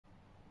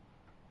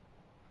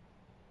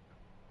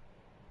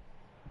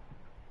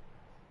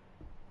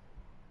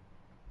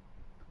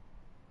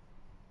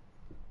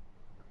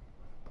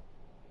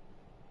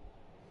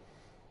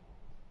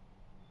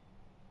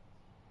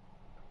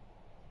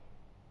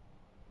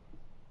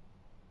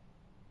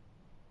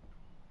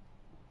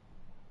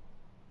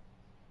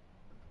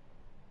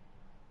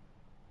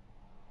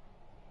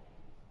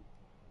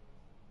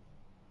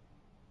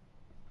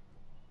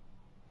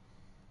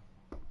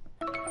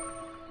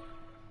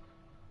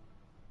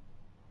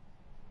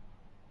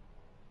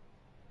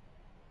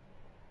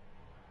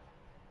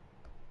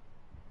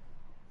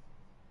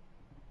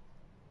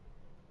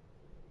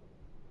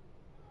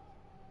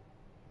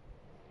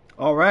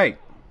All right.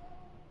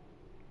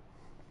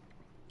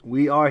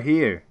 We are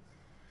here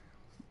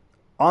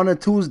on a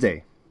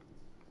Tuesday.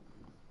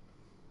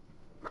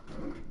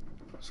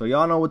 So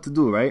y'all know what to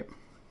do, right?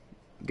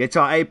 Get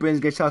y'all aprons,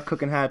 get y'all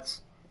cooking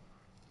hats.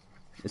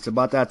 It's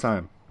about that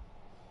time.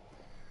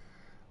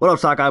 What up,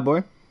 Sockeye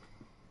boy?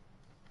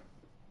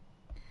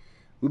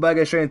 We about to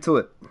get straight into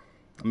it.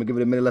 I'm gonna give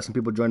it a minute, let some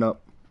people join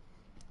up.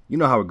 You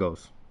know how it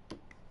goes.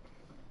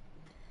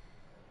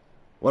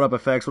 What up,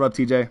 FX? What up,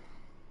 TJ?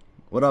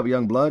 What up,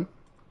 Young Blood?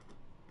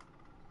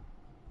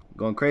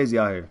 Going crazy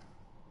out here.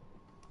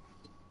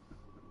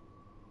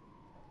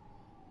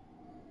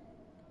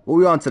 What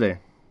we on today?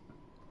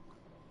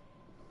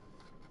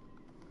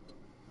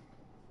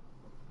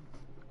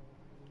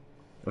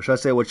 Or should I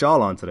say what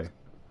y'all on today?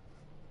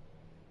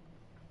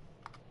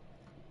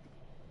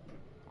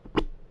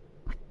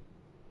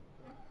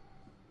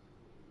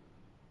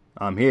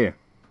 I'm here.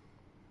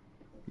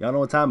 Y'all know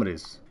what time it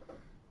is.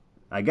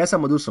 I guess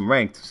I'm gonna do some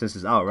ranked since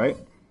it's out, right?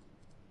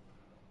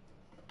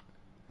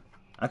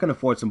 I can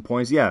afford some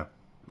points. Yeah,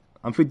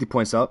 I'm 50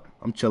 points up.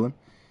 I'm chilling.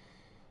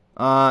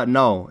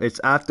 No, it's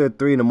after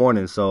 3 in the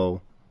morning.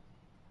 So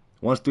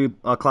once 3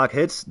 o'clock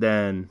hits,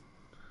 then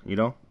you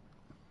know.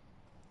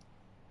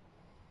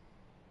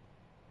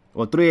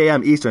 Well, 3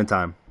 a.m. Eastern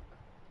time,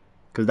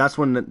 because that's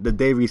when the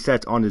day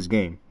resets on this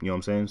game. You know what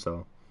I'm saying?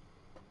 So.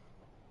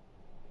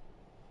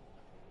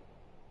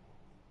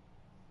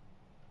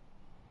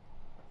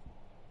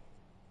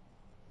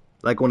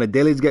 Like when the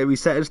dailies get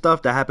reset and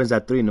stuff, that happens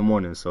at 3 in the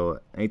morning.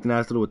 So anything that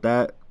has to do with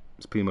that,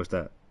 it's pretty much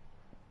that.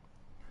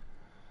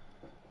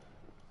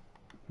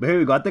 But here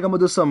we go. I think I'm going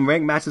to do some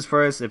ranked matches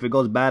first. If it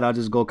goes bad, I'll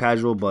just go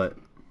casual. But,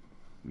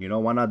 you know,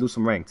 why not do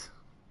some ranked?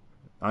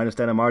 I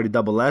understand I'm already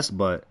double S,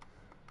 but,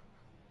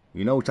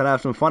 you know, we try to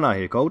have some fun out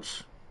here,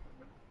 coach.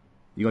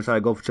 You going to try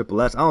to go for triple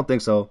S? I don't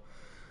think so.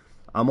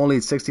 I'm only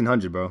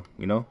 1,600, bro,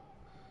 you know?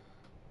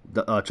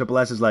 The triple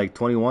S is like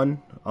 21.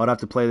 I would have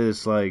to play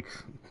this, like,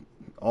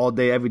 all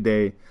day, every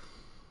day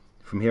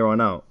from here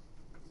on out.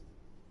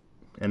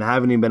 And I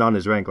haven't even been on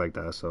this rank like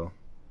that, so.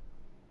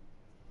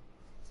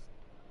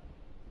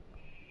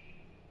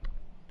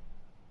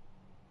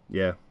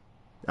 Yeah.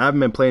 I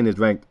haven't been playing this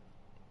rank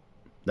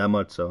that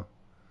much, so.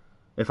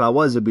 If I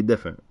was, it'd be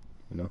different,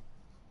 you know.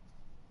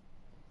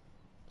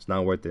 It's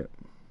not worth it.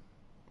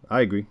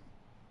 I agree.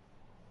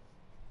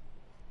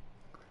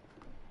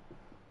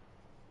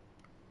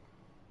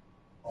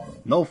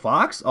 No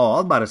Fox? Oh, I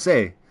was about to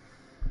say.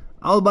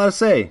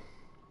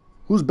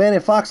 Who's banning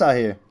Fox out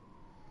here?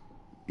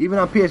 Even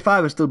on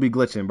PS5, it still be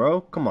glitching,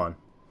 bro. Come on.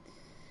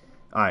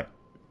 Alright.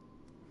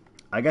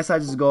 I guess I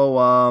just go,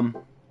 I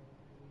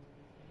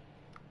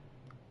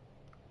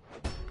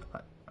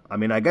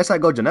guess I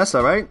go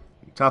Janessa, right?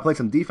 Try to play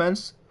some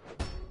defense.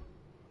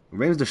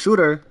 Ring's the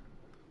shooter.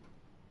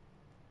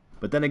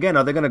 But then again,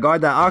 are they going to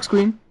guard that Ox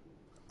Queen?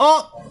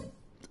 Oh!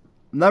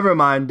 Never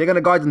mind. They're going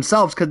to guard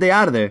themselves because they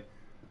out of there.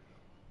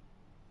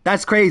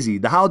 That's crazy.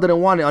 The Howl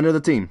didn't want it under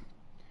the team.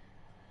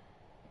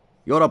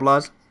 Yo, what up,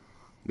 Laz?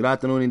 Good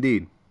afternoon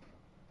indeed.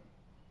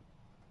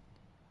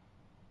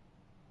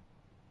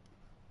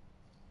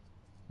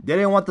 They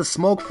didn't want the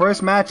smoke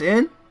first match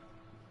in?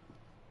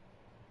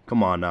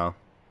 Come on now.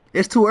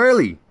 It's too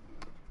early.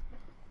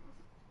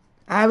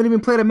 I haven't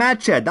even played a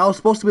match yet. That was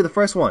supposed to be the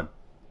first one.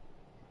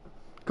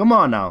 Come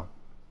on now.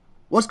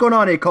 What's going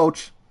on here,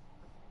 coach?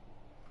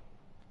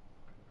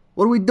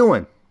 What are we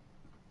doing?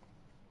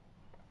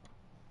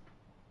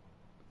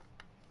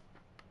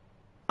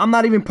 I'm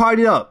not even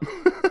partied up.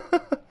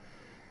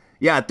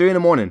 Yeah, 3 in the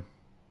morning.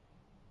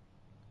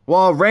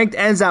 Well, ranked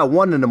ends at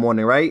 1 in the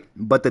morning, right?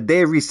 But the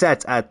day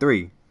resets at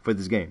 3 for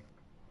this game.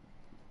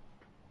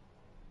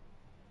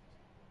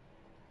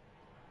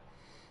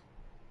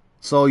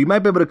 So you might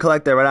be able to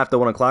collect that right after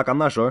 1 o'clock. I'm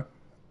not sure.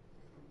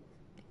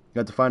 You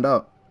have to find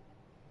out.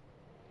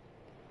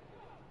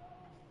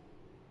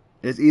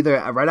 It's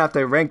either right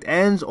after ranked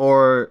ends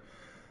or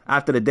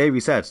after the day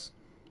resets.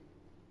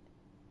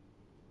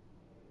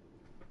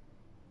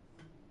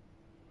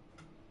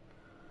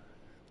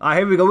 Alright,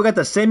 here we go. We got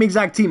the same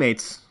exact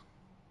teammates.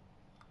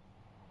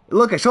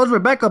 Look, it shows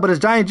Rebecca, but it's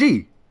Giant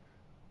G.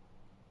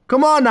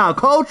 Come on now,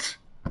 coach.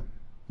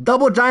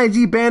 Double Giant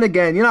G ban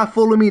again. You're not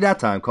fooling me that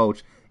time,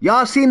 coach.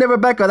 Y'all seen the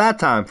Rebecca that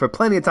time for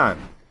plenty of time.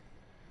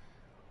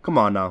 Come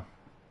on now.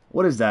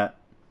 What is that?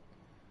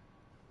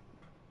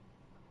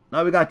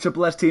 Now we got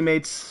Triple S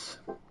teammates.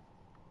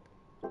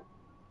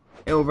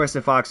 Ew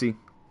versus Foxy.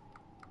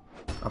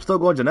 I'm still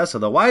going Janessa,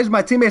 though. Why is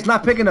my teammates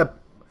not picking up?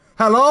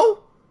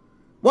 Hello?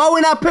 Why are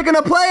we not picking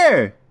a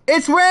player?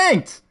 It's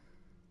ranked.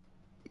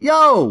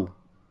 Yo.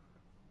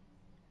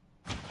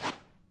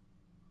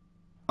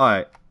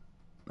 Alright.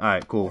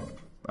 Alright, cool.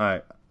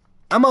 Alright.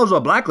 I might as well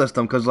blacklist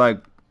them because,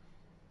 like,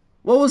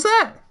 what was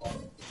that?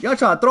 Y'all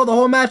trying to throw the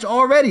whole match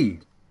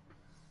already.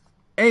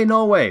 Ain't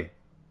no way.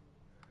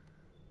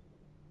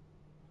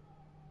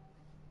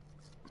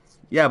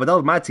 Yeah, but that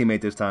was my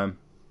teammate this time.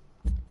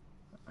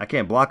 I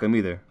can't block him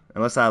either.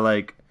 Unless I,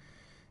 like,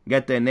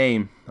 get their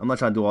name. I'm not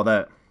trying to do all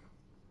that.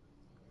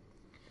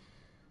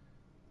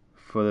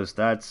 For the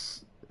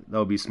stats, That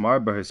would be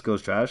smart, but her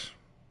skill's trash.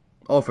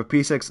 Oh, for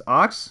P6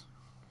 Ox?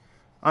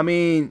 I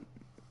mean,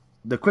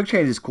 the quick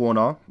change is cool and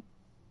all.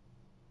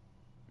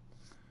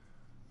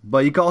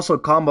 But you can also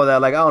combo that.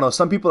 Like, I don't know.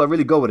 Some people are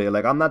really good with it.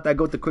 Like, I'm not that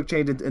good with the quick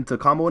change into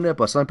comboing it,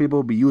 but some people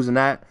will be using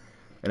that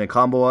and then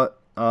combo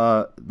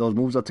those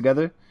moves up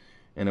together,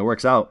 and it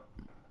works out.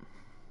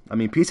 I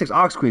mean, P6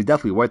 Ox Queen is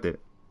definitely worth it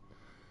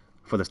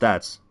for the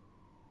stats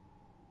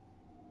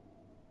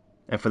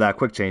and for that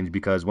quick change,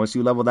 because once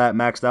you level that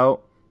maxed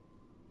out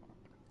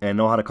and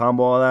know how to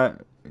combo all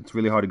that, it's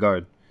really hard to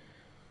guard.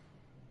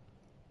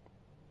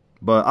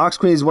 But Ox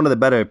Queen is one of the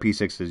better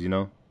P6s, you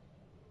know?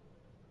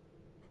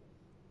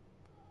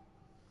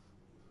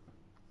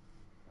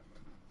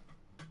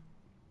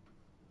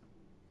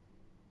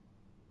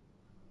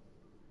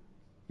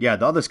 Yeah,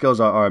 the other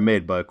skills are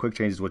mid, but quick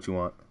change is what you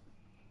want.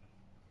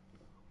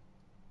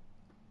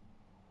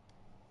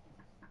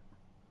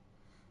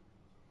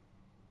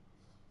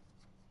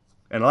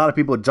 And a lot of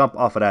people jump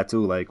off of that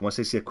too. Like, once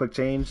they see a quick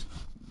change,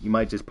 you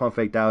might just pump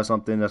fake that or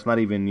something. That's not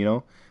even,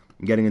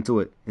 getting into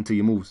it, into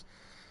your moves.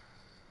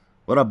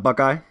 What up,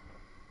 Buckeye?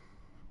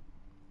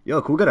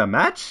 Yo, can we get a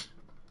match?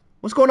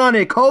 What's going on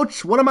here,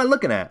 coach? What am I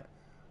looking at?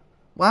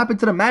 What happened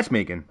to the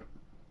matchmaking?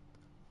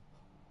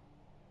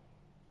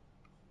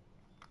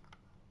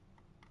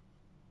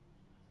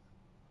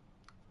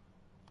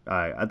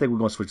 Alright, I think we're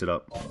going to switch it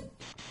up.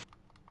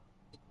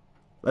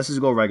 Let's just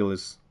go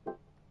regulars.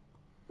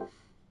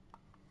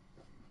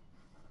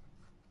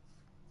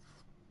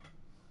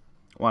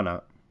 Why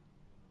not?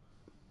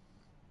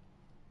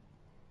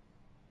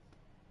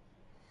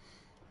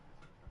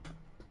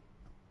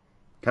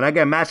 Can I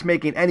get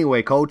matchmaking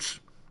anyway,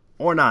 coach?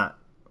 Or not?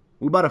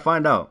 We about to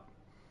find out.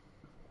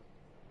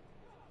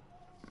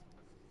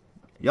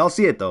 Y'all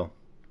see it, though.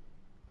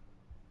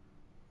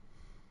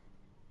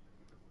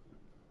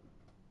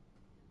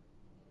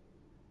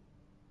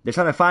 They're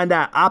trying to find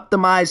that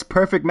optimized,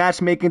 perfect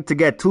matchmaking to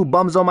get 2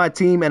 bums on my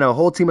team and a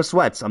whole team of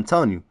sweats. I'm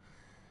telling you.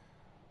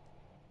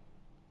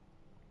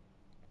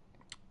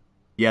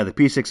 Yeah, the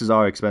P6s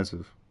are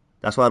expensive.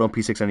 That's why I don't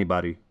P6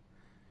 anybody.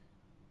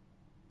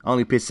 I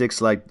only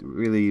P6 like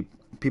really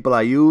people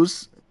I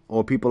use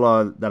or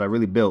people that are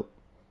really built.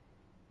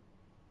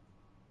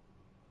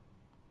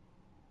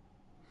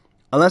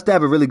 Unless they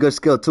have a really good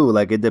skill too,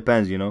 like it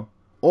depends,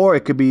 Or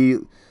it could be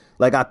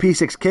like I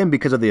P6 Kim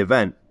because of the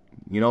event,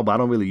 but I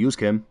don't really use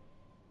Kim.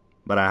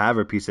 But I have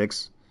her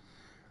P6.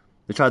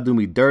 They try to do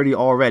me dirty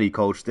already,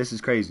 coach. This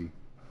is crazy.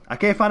 I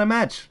can't find a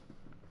match.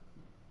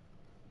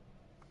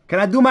 Can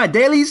I do my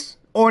dailies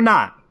or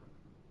not?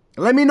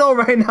 Let me know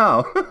right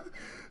now.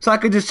 So I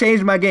could just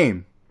change my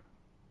game.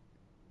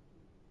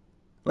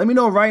 Let me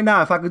know right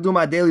now if I could do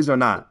my dailies or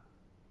not.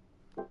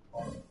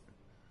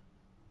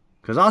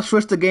 Because I'll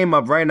switch the game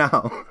up right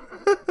now.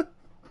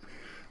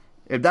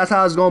 If that's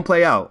how it's going to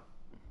play out.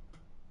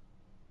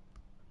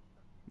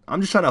 I'm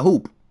just trying to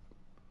hoop.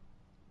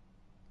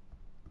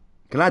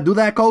 Can I do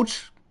that,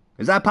 coach?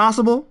 Is that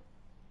possible?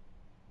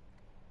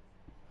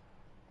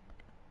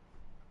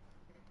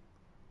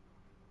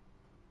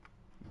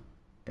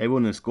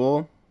 Everyone in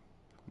school?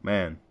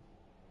 Man.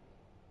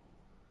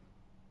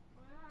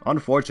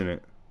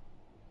 Unfortunate.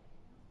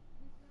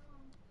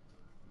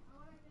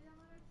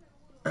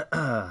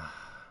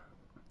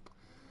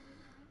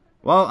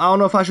 Well, I don't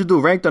know if I should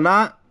do ranked or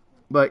not,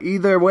 but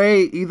either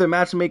way, either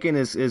matchmaking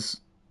is it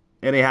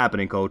ain't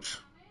happening, coach.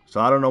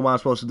 So I don't know what I'm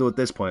supposed to do at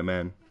this point,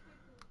 man.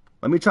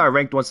 Let me try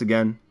ranked once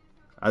again.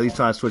 At least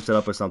try to switch it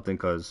up or something,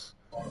 because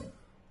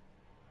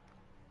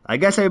I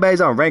guess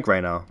everybody's on rank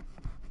right now,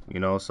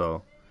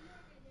 so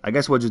I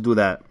guess we'll just do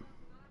that.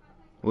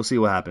 We'll see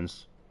what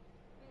happens.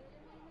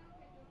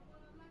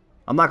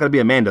 I'm not going to be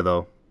Amanda,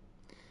 though.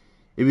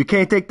 If you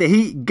can't take the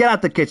heat, get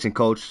out the kitchen,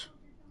 coach.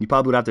 You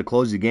probably would have to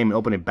close your game and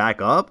open it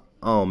back up.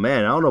 Oh,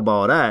 man, I don't know about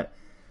all that.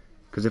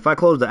 Because if I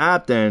close the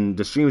app, then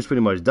the stream is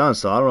pretty much done.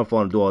 So I don't know if I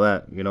want to do all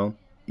that,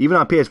 Even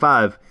on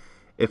PS5,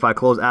 if I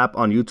close app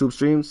on YouTube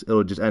streams,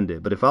 it'll just end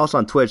it. But if I was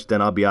on Twitch,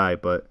 then I'll be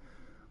alright. But,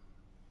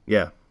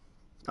 yeah.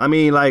 I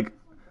mean, like,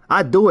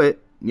 I do it,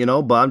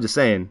 but I'm just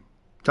saying.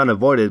 Trying to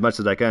avoid it as much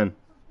as I can.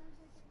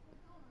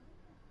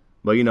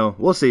 But,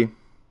 we'll see.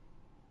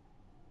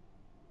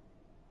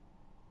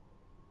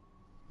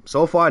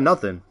 So far,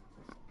 nothing.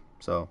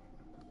 So.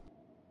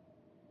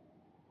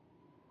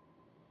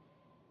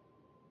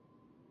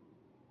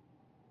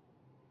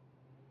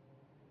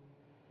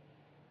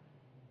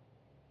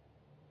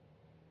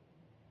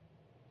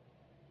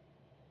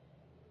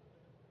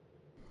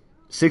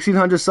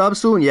 $1,600 subs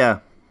soon? Yeah.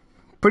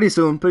 Pretty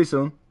soon.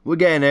 We're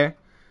getting there.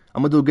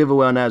 I'm going to do a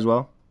giveaway on that as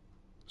well.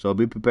 So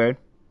be prepared.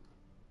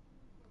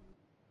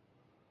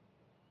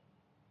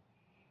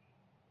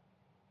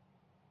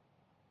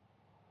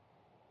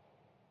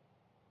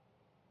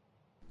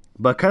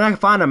 But can I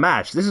find a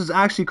match? This is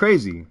actually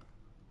crazy.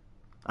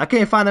 I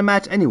can't find a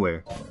match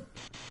anywhere.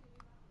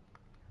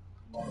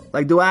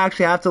 Like, do I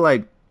actually have to,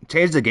 like,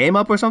 change the game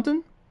up or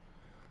something?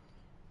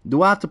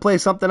 Do I have to play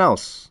something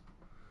else?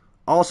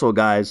 Also,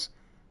 guys,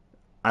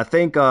 I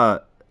think I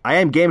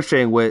am game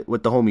sharing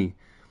with the homie.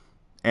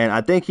 And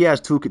I think he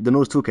has the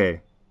newest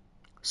 2K.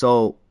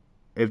 So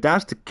if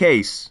that's the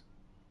case,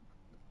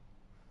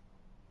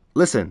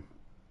 listen,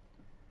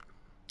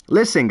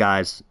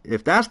 guys.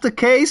 If that's the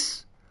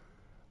case,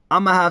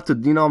 I'm gonna have to,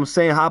 you know what I'm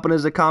saying, hop in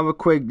his account real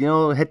quick, you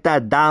know, hit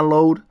that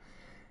download,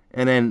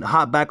 and then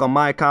hop back on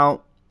my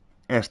account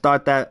and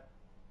start that,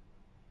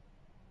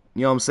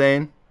 you know what I'm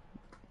saying,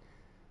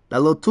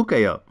 that little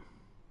 2K up.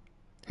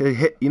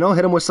 Hit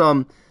him with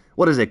some,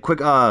 what is it, quick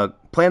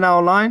play now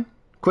online,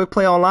 quick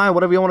play online,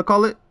 whatever you want to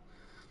call it.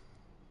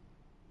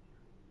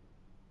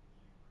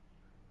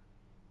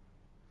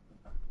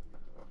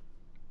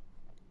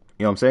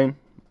 You know what I'm saying?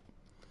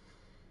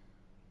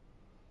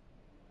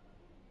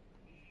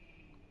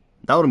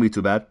 That wouldn't be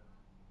too bad.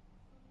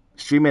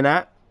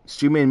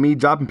 Streaming me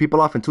dropping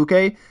people off in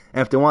 2K,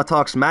 and if they want to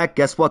talk smack,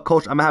 guess what,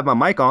 coach? I'm gonna have my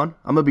mic on.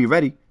 I'm gonna be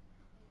ready.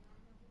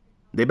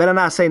 They better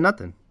not say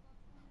nothing,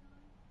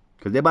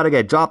 cause they about to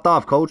get dropped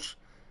off, coach.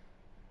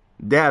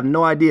 They have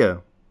no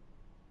idea.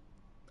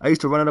 I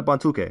used to run it up on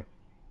 2K.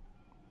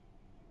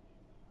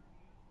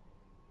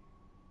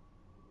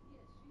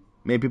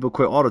 Made people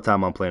quit all the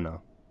time on Play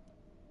Now.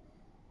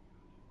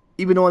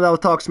 Even the one that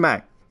would talk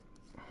smack.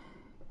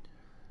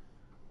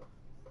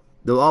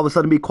 They'll all of a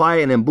sudden be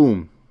quiet and then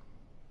boom.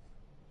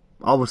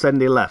 All of a sudden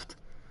they left.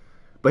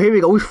 But here we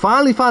go. We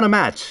finally found a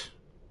match.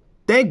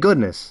 Thank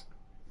goodness.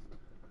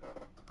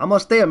 I'm going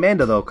to stay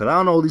Amanda though, because I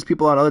don't know who these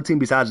people on the other team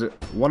besides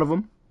one of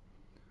them.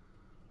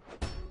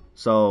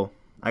 So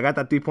I got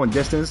that 3-point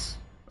distance.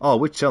 Oh,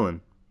 we're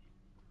chilling.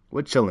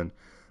 We're chilling.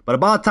 But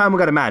about time we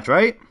got a match,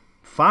 right?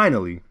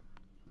 Finally.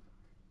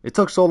 It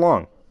took so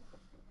long.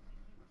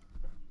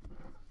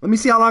 Let me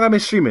see how long I've been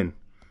streaming.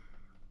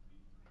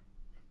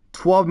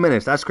 12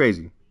 minutes. That's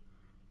crazy.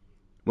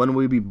 When will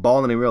we be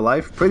balling in real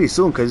life? Pretty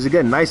soon, because it's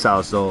getting nice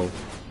out, so,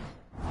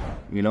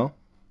 you know.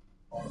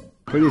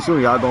 Pretty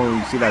soon, y'all going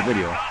to see that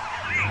video.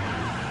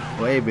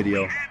 Or a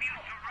video.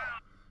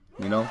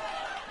 You know.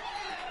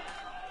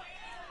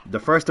 The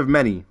first of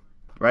many,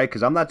 right?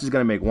 Because I'm not just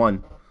going to make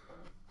one.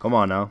 Come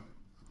on now.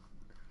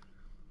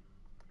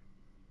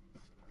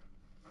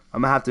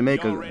 I'm going to have to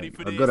make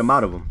a good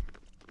amount of them.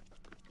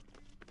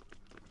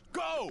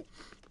 Go!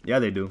 Yeah,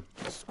 they do.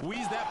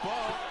 Squeeze that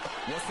ball.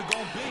 What's it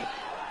gonna be?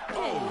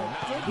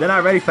 Oh, they're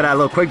not ready for that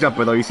little quick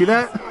jumper, though. You see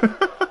that?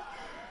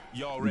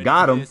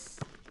 Got him.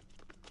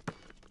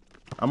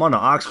 I'm on the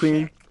Ox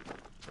Queen,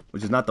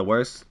 which is not the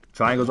worst.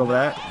 Triangles over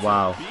that.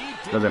 Wow.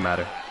 Doesn't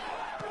matter.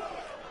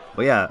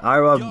 But yeah,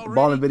 our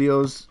balling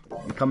videos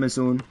coming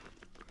soon.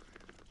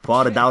 For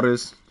all the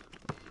doubters.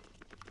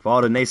 For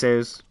all the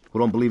naysayers who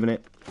don't believe in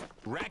it.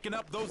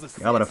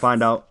 Y'all better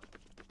find out.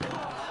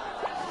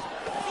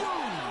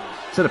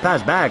 Should have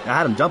passed back. I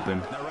had him jumping.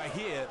 Now right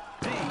here,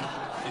 D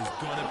is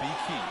gonna be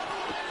key.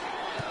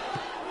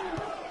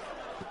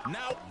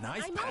 Now,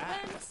 nice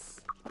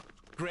pass.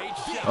 Great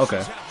shot.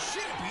 Okay.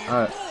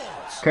 Alright.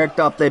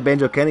 Character update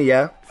BanjoKenny,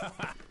 yeah.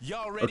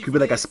 Or could be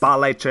like a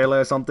spotlight trailer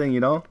or something,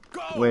 you know?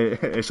 Where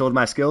it shows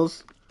my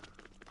skills.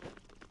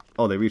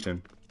 Oh, they're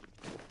reaching.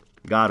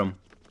 Got him.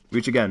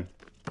 Reach again.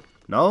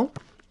 No?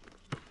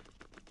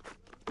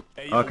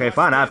 Okay,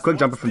 fine. I have quick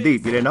jumper from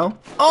deep. You didn't know?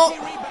 Oh!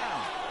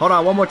 Hold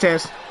on, one more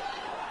chance.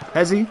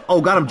 Hezzy.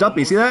 Oh, got him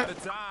jumping. See that?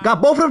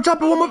 Got both of them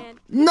jumping. One more.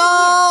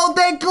 No,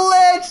 they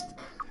glitched.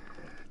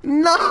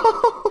 No.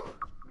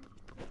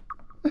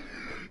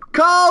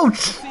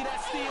 Coach.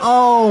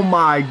 Oh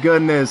my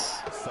goodness.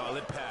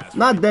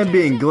 Not them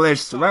being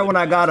glitched. Right when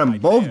I got them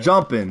both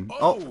jumping.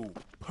 Oh.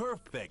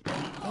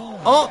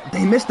 Oh,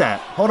 they missed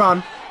that. Hold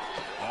on.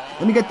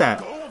 Let me get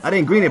that. I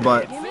didn't green it,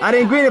 but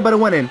it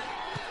went in.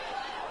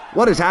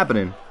 What is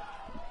happening?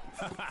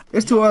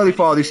 It's too early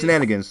for all these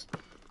shenanigans.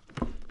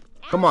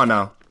 Come on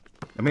now.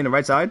 I'm hitting the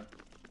right side?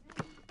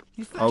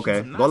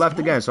 Okay. Go left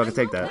again so I can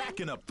take that.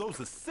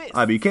 Alright,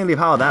 but you can't leave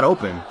Howell that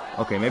open.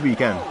 Okay, maybe you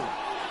can.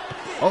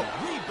 Oh.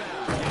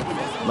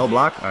 No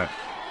block? Alright.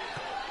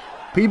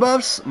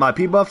 P-buffs? My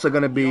P-buffs are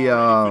gonna be,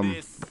 I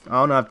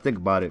don't know how to think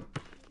about it.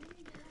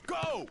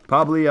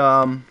 Probably,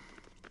 I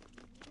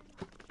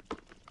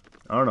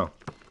don't know.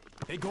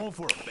 They going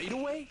for a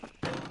fadeaway?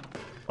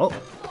 Oh.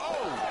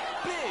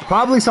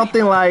 Probably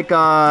something like,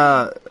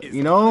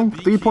 you know,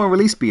 3-point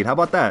release speed. How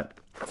about that?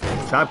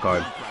 Trap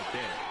card.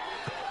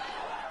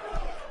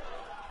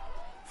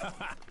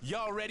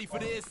 Y'all ready for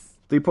this?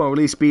 3-point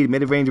release speed,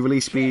 mid-range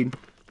release speed.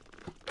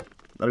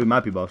 That'll be my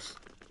P-buffs.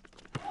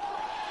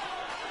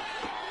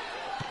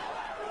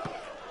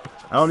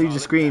 I don't need your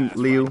screen,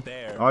 Liu.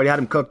 I already had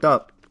him cooked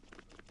up.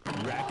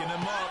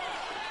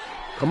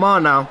 Come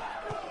on now.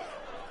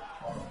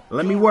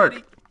 Let me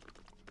work.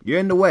 You're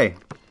in the way.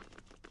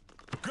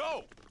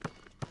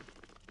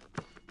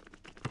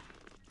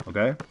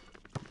 Okay.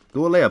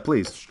 Do a layup,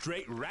 please.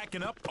 Straight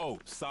racking up. Oh,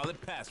 solid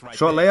pass right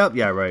Short layup?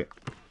 Yeah, right.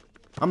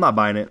 I'm not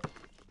buying it.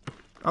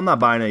 I'm not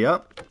buying it,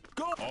 yup.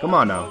 Come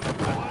on now.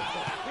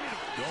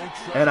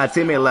 And our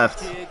teammate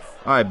left.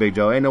 Alright, Big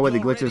Joe. Ain't no way the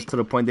glitches to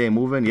the point they ain't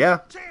moving. Yeah.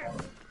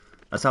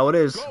 That's how it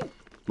is.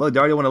 Look, they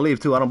already want to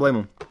leave, too. I don't blame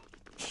them.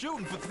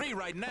 Shooting for 3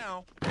 right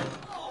now.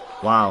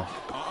 Wow.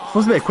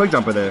 Supposed to be a quick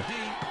jumper there.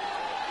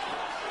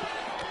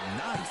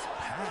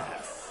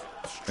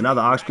 And now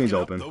the aux screen's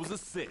open.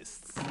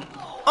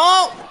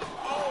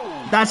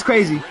 Oh! That's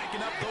crazy.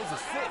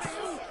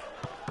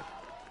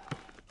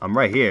 I'm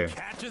right here.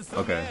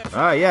 Okay.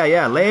 All right,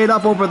 yeah. Lay it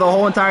up over the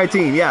whole entire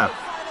team. Yeah.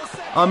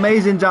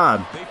 Amazing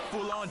job.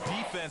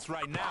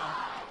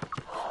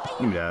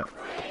 Give me that.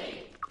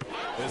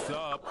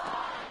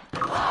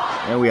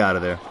 And we out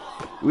of there.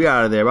 We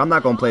out of there. I'm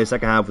not going to play a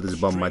second half with this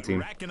bum on my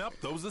team.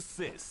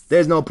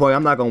 There's no point.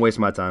 I'm not going to waste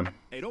my time.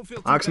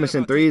 Ox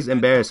missing threes,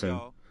 embarrassing.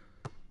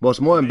 What's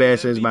more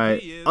embarrassing is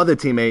my other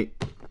teammate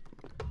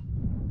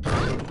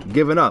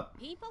giving up.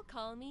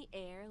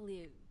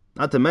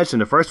 Not to mention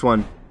the first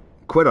one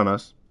quit on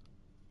us.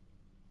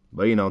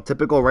 But, you know,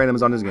 typical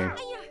randoms on this game.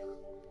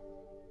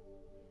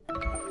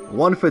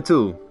 1 for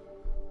 2.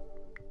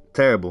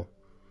 Terrible.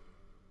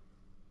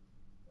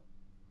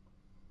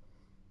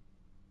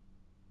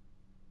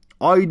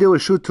 All you do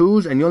is shoot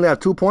twos and you only have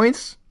 2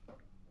 points?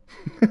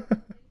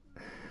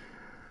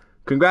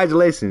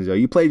 Congratulations, yo.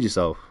 You played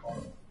yourself.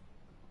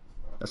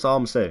 That's all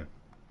I'm saying.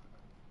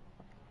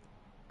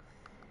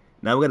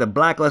 Now we're going to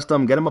blacklist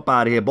them, get them up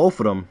out of here. Both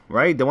of them,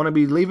 right? They want to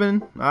be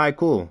leaving? All right,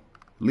 cool.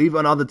 Leave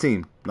on other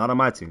team, not on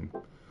my team.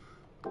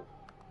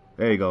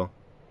 There you go.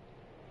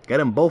 Get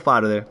them both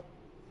out of there.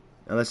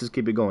 And let's just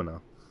keep it going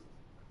now.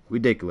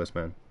 Ridiculous,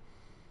 man.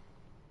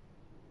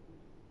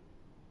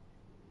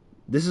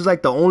 This is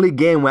like the only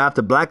game where I have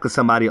to blacklist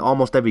somebody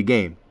almost every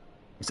game.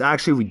 It's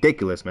actually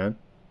ridiculous, man.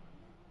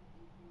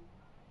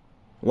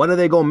 When are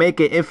they going to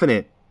make it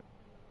infinite?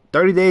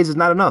 30 days is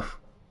not enough.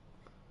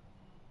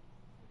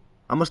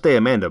 I'm going to stay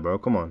Amanda, bro.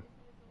 Come on.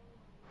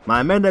 My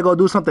Amanda go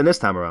do something this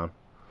time around.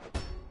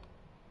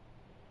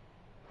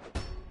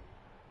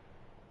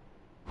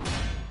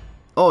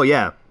 Oh,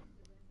 yeah.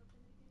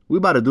 We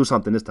about to do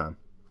something this time.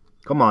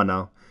 Come on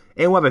now.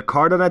 And we have a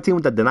card on that team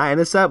with the deny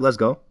intercept. Let's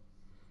go.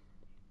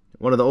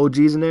 One of the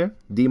OGs in there.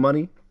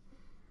 D-Money.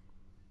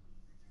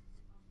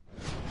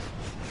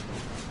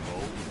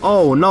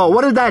 Oh, no.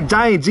 What is that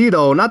Giant G,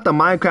 though? Not the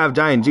Minecraft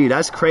Giant G.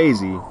 That's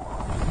crazy.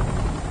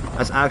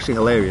 That's actually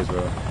hilarious,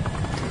 bro.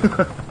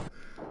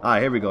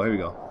 Alright, here we go. Here we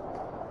go.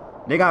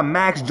 They got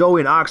Max,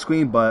 Joey, and Ox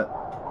Queen, but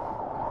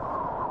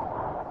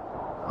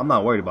I'm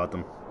not worried about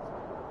them.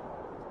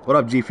 What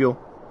up, G Fuel?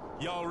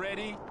 Y'all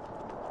ready?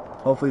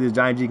 Hopefully this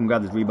Giant G can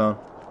grab this rebound.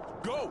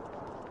 Go.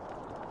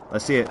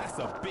 Let's see it.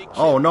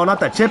 Oh, no, not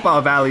the chip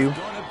out value.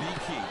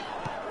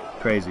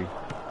 Crazy.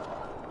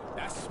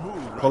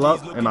 Pull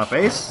up in my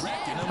face.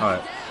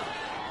 Alright.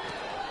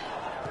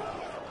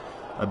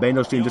 A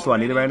Banjo stream just what I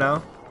needed right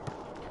now.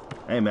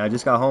 Hey, man, I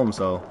just got home,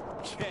 so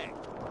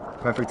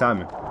perfect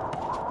timing.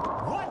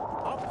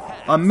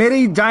 A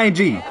midi Giant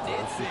G.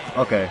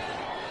 Okay.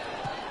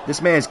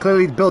 This man is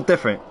clearly built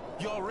different.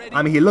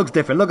 I mean, he looks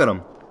different. Look at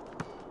him.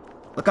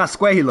 Look how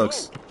square he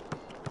looks.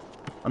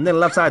 I'm near the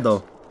left side,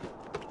 though.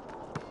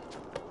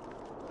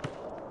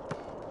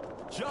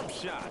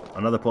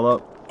 Another pull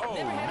up.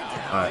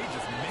 Alright.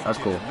 That's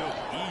cool.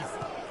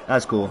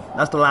 That's cool.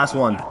 That's the last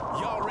one.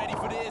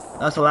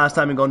 That's the last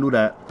time you're gonna do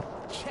that.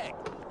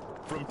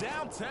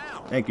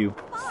 Thank you.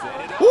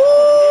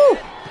 Woo!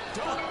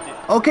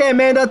 Okay,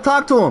 Amanda,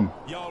 talk to him.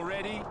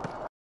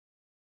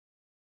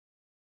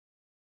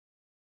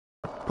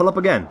 Pull up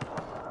again.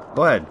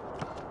 Go ahead.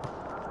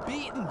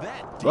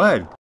 Go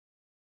ahead.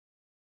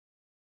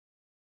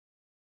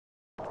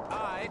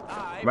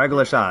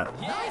 Regular shot.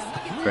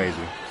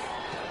 Crazy.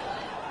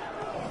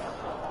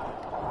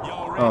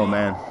 Oh,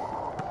 man.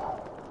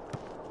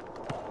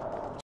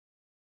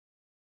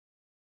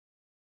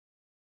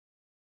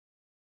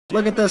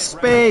 Look at the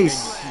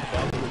space.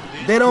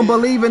 They don't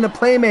believe in the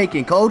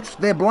playmaking, coach.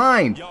 They're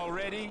blind.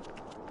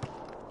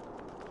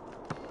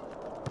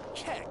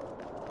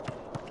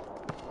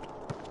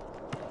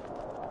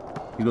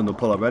 He's gonna do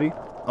pull up. Ready?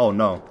 Oh,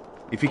 no.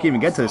 If he can even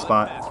get to this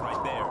spot.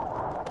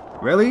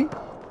 Really?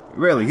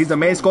 Really? He's the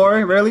main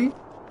scorer? Really?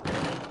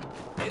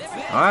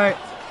 Alright.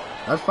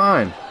 That's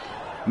fine.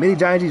 Mini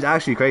Giant G is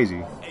actually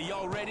crazy.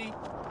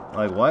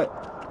 Like, what?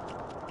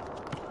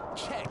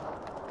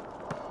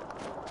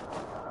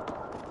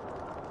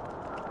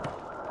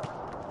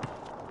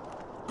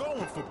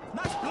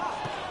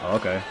 Oh,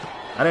 okay.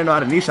 I didn't know how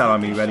to knee shot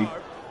on me. Ready?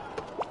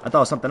 I thought it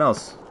was something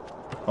else.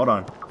 Hold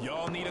on.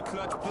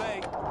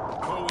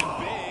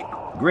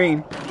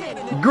 Green.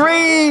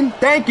 Green!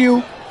 Thank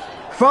you!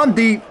 From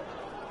deep.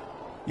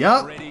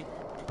 Yup.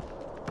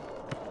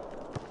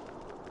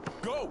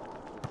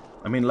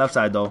 I mean left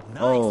side though.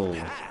 Oh,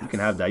 you can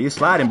have that. You're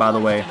sliding, by the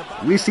way.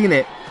 We seen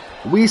it.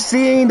 We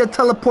seen the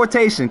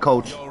teleportation,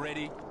 coach.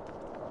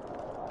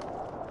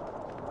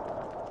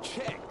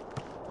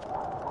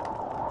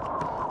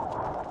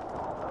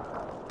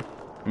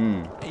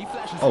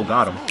 Oh,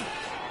 got him.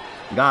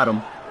 Got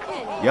him.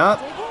 Yup.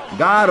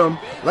 Got him.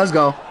 Let's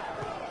go.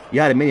 You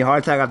had a mini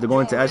heart attack after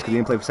going to S because you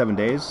didn't play for 7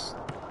 days.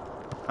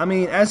 I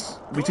mean, S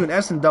between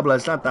S and double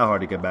S, it's not that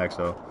hard to get back,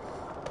 so.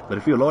 But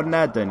if you're loading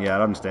that, then yeah,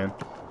 I understand.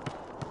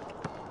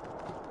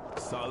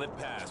 Solid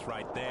pass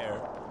right there.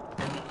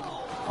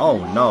 Oh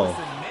no.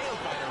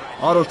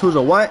 All those twos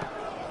are what?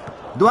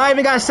 Do I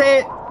even gotta say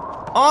it?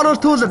 All those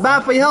tools are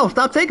bad for your health.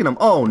 Stop taking them.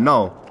 Oh,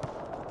 no.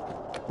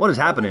 What is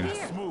happening?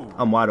 Smooth.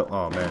 I'm wide open.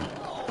 Oh, man.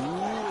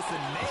 Ooh, it's a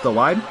nail Still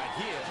wide? right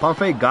here. Pump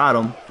fake, got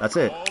him. That's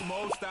it.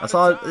 Almost out That's of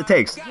all time. it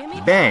takes.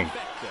 Bang.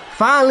 Effective.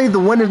 Finally, the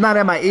wind is not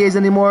at my ears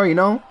anymore, you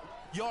know?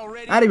 Y'all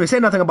ready? I didn't even say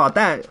nothing about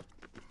that.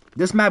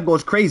 This map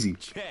goes crazy.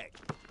 Check.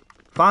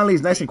 Finally,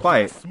 it's nice and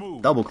quiet.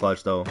 Smooth. Double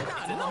clutch, though.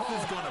 Not enough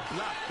is gonna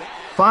block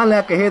that. Finally,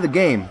 I can hear the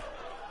game.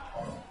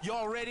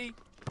 Y'all ready?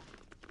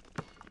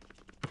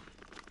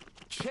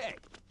 Check.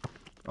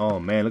 Oh,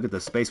 man, look at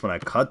the space when I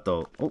cut,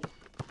 though. Oh.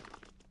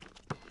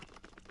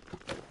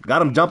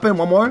 Got him jumping.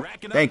 One more.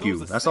 Racking up Thank you.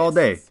 those That's all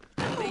day. assists.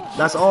 They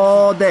That's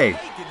all day.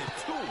 taking it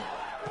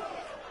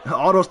to 'em.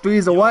 All those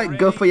threes are what?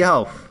 Good for your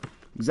health.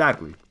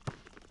 Exactly.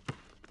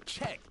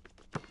 Check.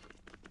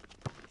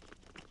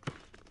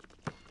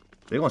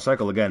 They're going to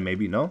circle again,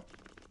 maybe. No?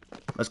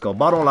 Let's go.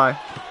 Ball don't lie.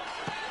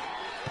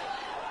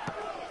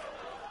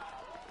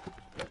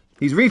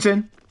 He's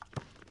reaching.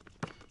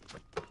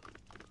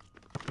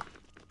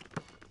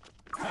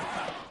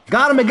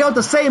 Got him again with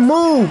the same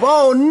move.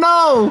 Oh,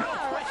 no.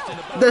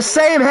 The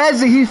same heads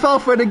that he fell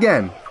for it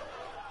again.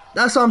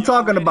 That's what I'm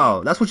talking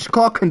about. That's what you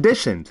call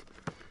conditioned.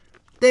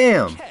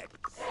 Damn. Check.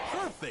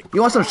 Perfect.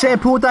 You want some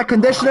shampoo with that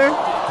conditioner?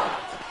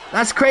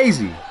 That's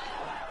crazy.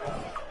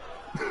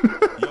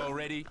 Y'all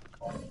ready?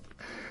 What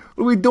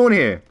are we doing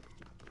here?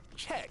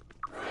 Check.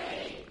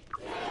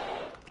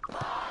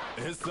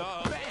 It's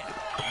all bad.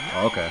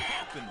 Oh, okay.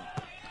 Happening.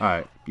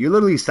 Alright. You're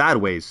literally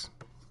sideways.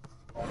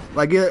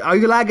 Like, are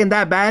you lagging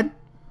that bad?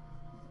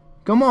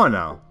 Come on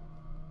now.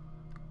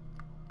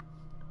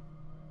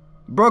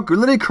 Bro, you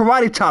literally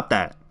karate chop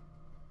that.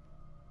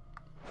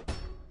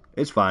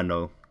 It's fine,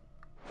 though.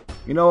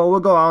 You know what? We'll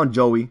go on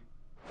Joey.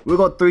 We'll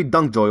go 3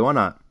 dunk Joey. Why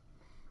not?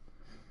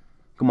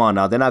 Come on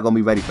now. They're not going to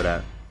be ready for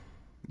that.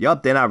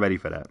 Yup, they're not ready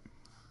for that.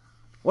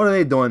 What are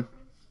they doing?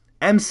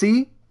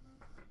 MC?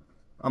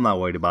 I'm not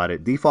worried about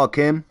it. Default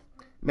Kim?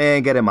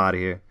 Man, get him out of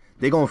here.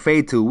 They're going to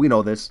fade too. We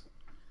know this.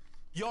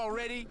 Y'all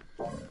ready?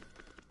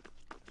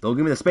 Don't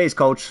give me the space,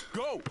 coach.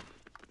 Go.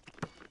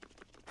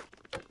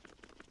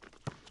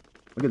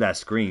 Look at that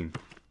screen.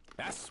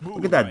 That's smooth.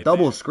 Look at that right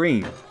double there.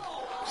 screen.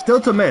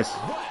 Still to miss.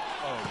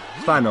 Oh,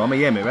 It's fine though. I'm going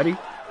to yam it. Ready?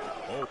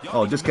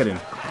 Oh, just kidding.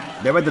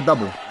 They read the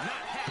double.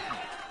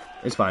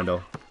 It's fine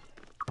though.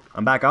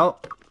 I'm back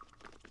out.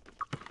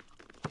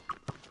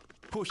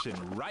 pushing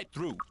right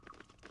through.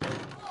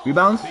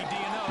 Rebounds? Big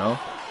DNO. No.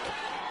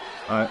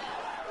 Alright.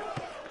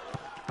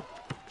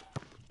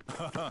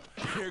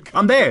 Here comes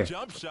I'm there. the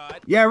jump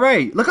shot. Yeah,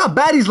 right. Look how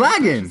bad he's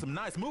lagging. Some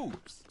nice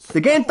moves. The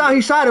game thought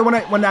he shot it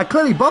when I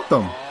clearly bumped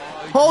him.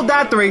 Hold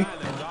that three.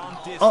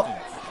 Oh.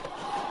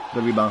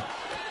 Good rebound.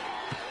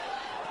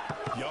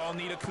 Y'all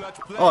need a clutch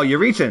play. Oh, you're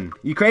reaching.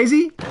 You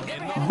crazy?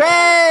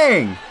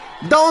 Bang!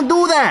 Don't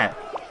do that.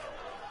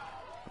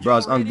 Bro,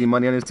 it's Unc D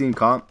money on his team,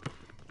 comp.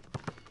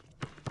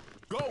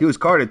 He was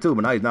carded too,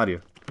 but now he's not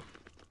here.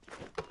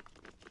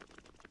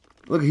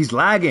 Look, he's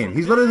lagging.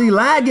 He's literally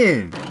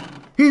lagging.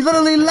 He's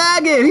literally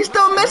lagging. He's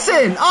still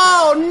missing.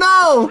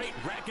 Oh,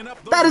 no.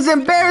 That is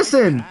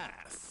embarrassing.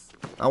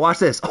 Now watch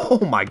this. Oh,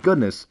 my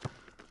goodness.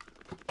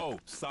 Oh,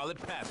 solid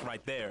pass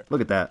right there.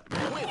 Look at that.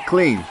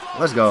 Clean.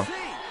 Let's go.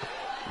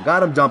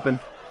 Got him jumping.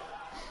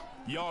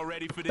 Y'all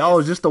ready for this? That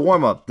was just the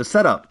warm-up, the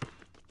setup.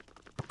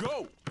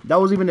 Go. That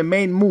was even the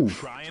main move.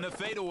 Trying to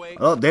fade away.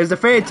 Oh, there's the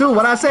fade too.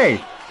 What I say?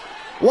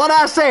 What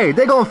I say?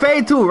 They're going to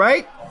fade too,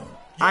 right?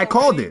 I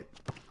called it.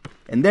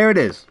 And there it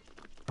is.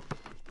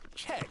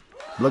 Check.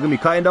 Look at me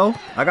cutting, though.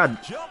 I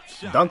got Jump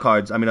shot. dunk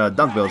cards. I mean,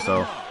 dunk bills,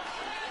 so.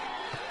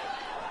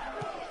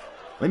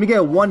 Let me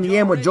get one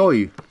yam with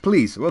Joey,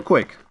 please, real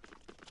quick.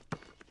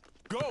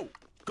 Go.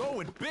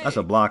 Going big. That's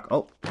a block.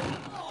 Oh,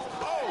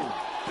 Oh,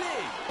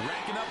 big.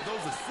 Racking up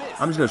those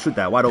assists. I'm just going to shoot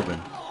that wide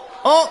open.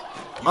 Oh!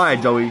 All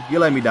right, Joey. You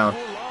let me down.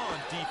 Full on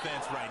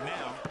defense right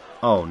now.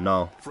 Oh,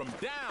 no. From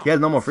down. He has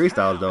no more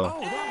freestyles, though.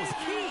 Oh, that was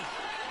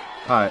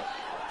key. All right.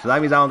 So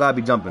that means I don't got to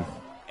be jumping.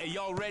 Hey,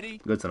 y'all ready?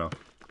 Good to know.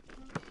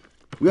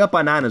 We up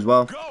by 9 as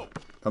well. Go.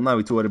 I'm not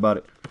really too worried about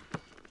it.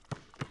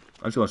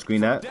 I'm just going to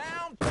screen that.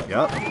 Down.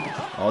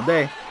 Yep. All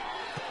day.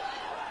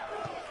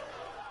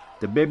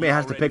 The big man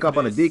has to pick up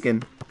on the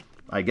deacon,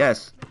 I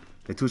guess.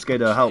 They're too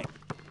scared to help.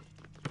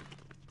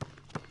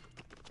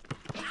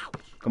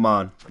 Come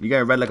on. You're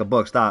getting read like a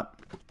book. Stop.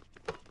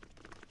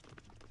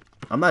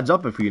 I'm not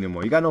jumping for you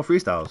anymore. You got no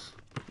freestyles.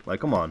 Like,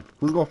 come on.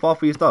 Who's going to fall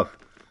for your stuff?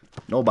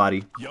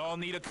 Nobody. Y'all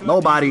need a clutch.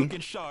 Nobody. He's looking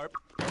sharp.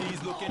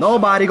 He's looking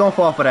Nobody going to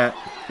fall for that.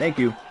 Thank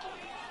you.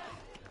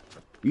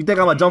 You think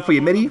I'm going to jump for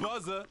your midi?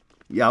 Buzzer.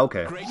 Yeah,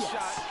 okay. Great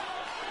shot.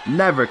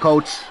 Never,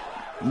 coach.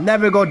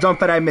 Never go jump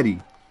for that midi.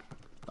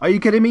 Are you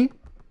kidding me?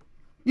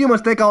 You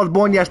must think I was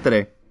born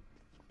yesterday.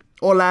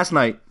 Or last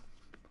night.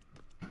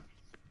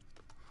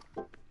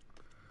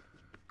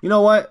 You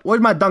know what?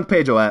 Where's my dunk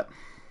Pedro at?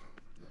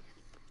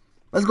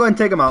 Let's go ahead and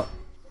take him out.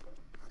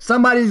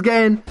 Somebody's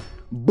getting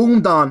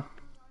boomed on.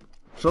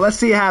 So let's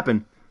see it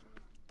happen.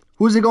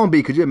 Who's it going to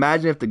be? Could you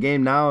imagine if the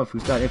game now, if we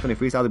started Infinite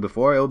Freestyle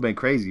before, it would have been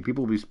crazy.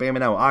 People would be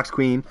spamming out with Ox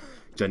Queen,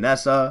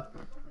 Janessa,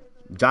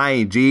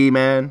 Giant G,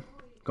 man.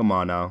 Come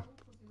on now.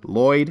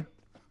 Lloyd.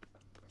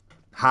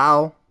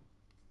 How?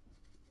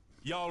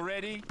 Y'all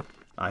ready?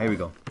 Here we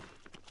go.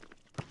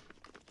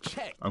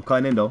 Check. I'm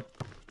cutting in though.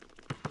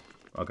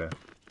 Okay.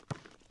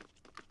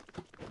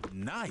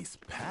 Nice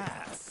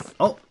pass.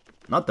 Oh,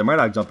 not the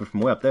Murdoch jumper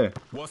from way up there.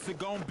 What's it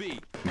gonna be?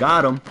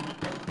 Got him.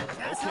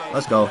 Okay.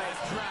 Let's go.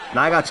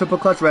 Now I got triple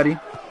clutch ready.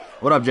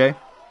 What up, Jay?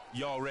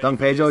 Y'all ready? Dunk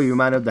for Pedro, this? you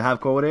might have the half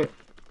court with it.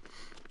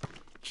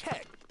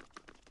 Check.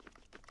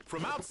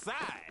 From outside.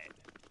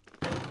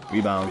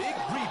 Rebound. Big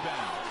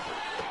rebound.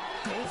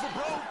 Go for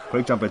broke.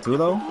 Quick jumper 2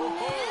 though.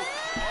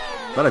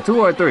 Is that a 2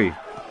 or a 3?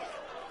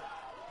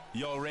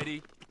 Y'all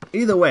ready?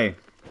 Either way,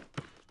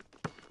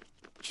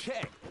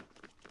 Check.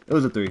 it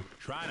was a 3.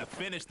 Trying to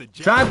finish the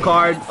job. Trap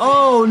card.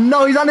 Oh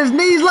no, he's on his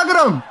knees. Look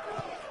at him.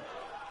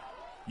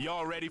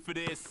 Y'all ready for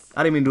this?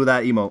 I didn't even do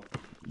that emote.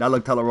 That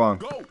looked hella wrong.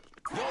 Go.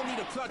 Y'all need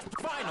a clutch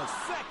final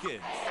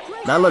seconds.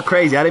 That looked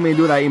crazy. I didn't even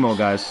do that emote,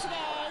 guys.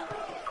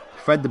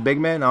 Fred the big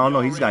man. I don't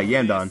know. He's got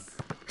yammed on.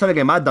 I'm trying to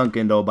get my dunk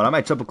in though, but I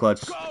might triple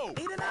clutch. Go.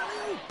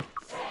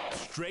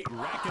 Straight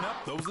racking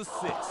up those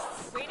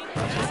assists.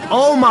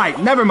 Oh my.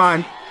 Never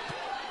mind.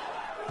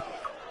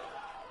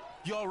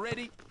 Y'all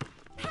ready?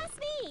 Pass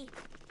me.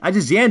 I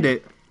just yammed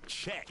it.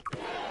 Check.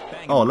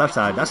 Oh, left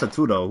side. That's a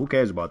 2 though. Who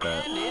cares about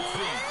that? And it's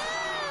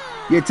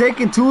in. You're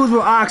taking 2s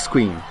with Ox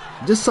Queen.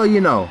 Just so you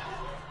know.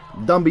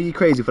 Dumby, you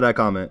crazy for that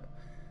comment.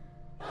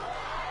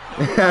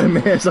 That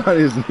man's on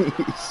his knees.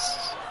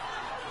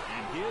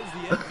 And here's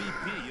the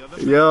MVP of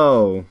the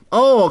Yo.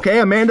 Oh, okay.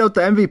 Amanda with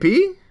the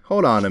MVP?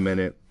 Hold on a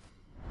minute.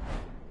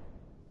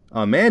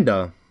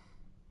 Amanda.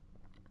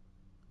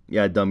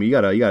 Yeah, dummy. You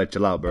gotta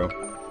chill out, bro.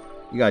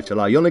 You gotta chill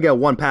out. You only get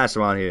 1 pass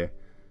around here.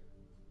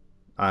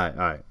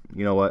 Alright.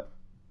 You know what?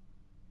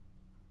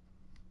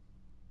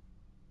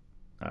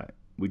 Alright.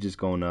 We just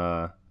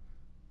gonna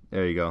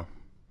there you go.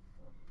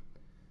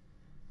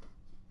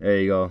 There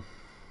you go.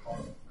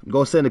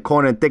 Go sit in the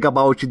corner and think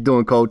about what you're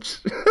doing, coach.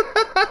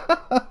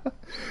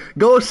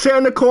 Go sit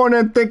in the corner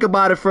and think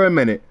about it for a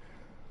minute.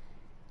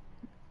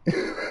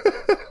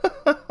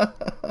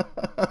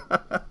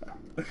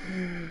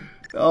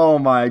 Oh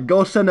my,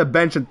 go sit on the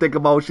bench and think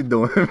about what you're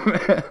doing.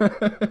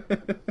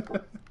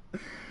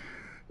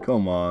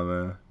 Come on,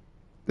 man.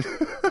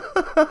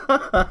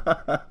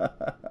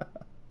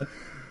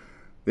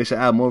 They should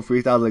add more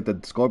freestyles like the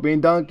scorpion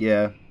dunk.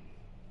 Yeah,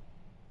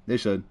 they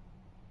should.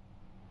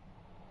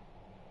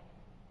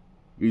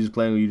 You just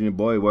playing with your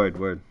boy.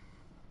 Word.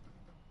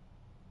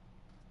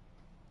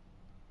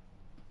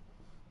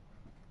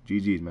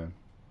 GG's, man.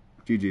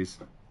 GG's.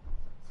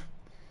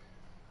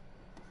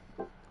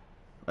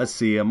 Let's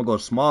see. I'm gonna go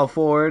small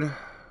forward.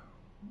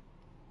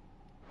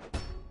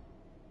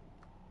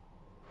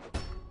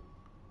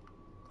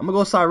 I'm gonna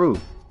go Saru.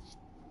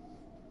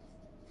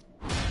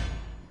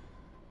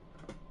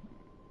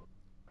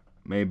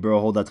 Maybe bro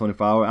hold that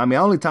 24 hour. I mean,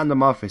 I only timed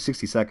them off for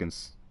 60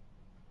 seconds.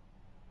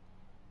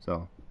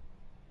 So,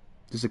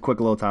 just a quick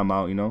little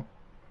timeout, you know.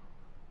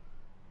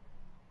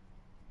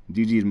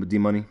 GG's D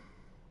Money.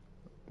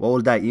 What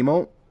was that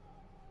emote?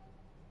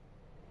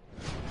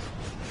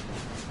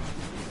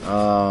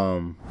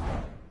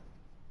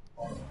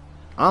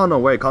 I don't know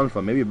where it comes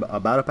from. Maybe a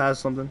battle pass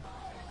or something.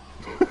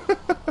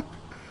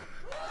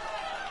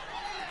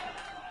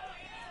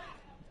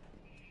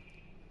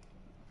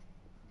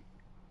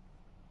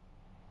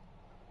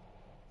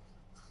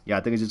 Yeah,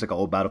 I think it's just like an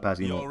old battle pass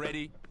Y'all emote.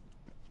 ready?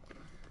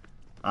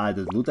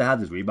 Does Luther have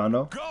this rebound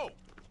though? Go.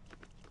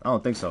 I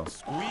don't think so.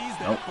 Squeeze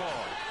that Nope. ball.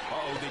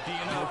 Uh-oh, they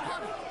D'ing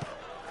up.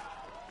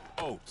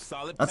 Oh,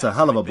 solid That's a pass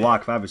hell of a right there.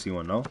 block if I ever see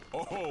one, no?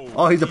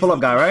 Oh, He's a pull-up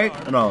guy, right?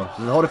 sharp. No,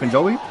 is it a whole different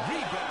Joey? Rebound.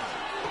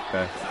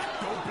 Okay.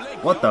 Go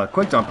Blake, What yo. the?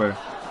 Quick jumper.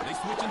 They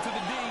switch into the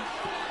D.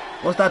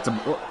 What's that?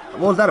 What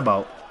was that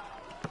about?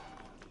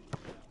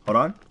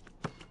 Hold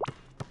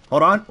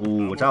on.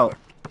 Ooh, watch out.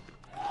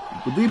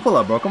 Do you pull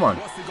up, bro? Come on.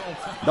 What's it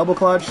gonna Double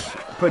clutch.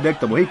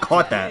 Predictable. He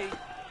caught that.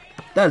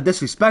 That is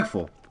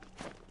disrespectful.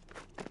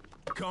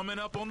 Coming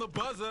up on the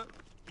buzzer.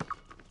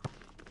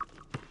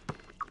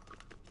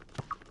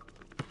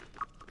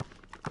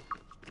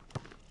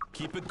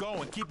 Keep it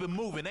going, keep it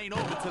moving. Ain't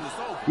over till it's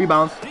over.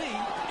 Rebounds. D is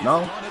No.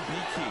 gonna be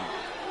key.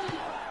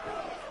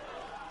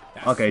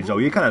 That's Okay, Joe,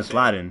 you're kind of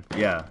sliding.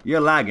 Yeah, you're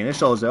lagging. It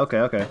shows it.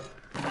 Okay.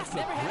 That's a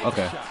great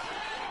Okay. shot.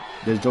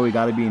 Does Joey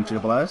got to be in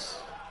triple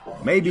S?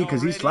 Maybe,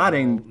 because he's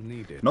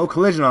sliding. No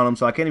collision on him,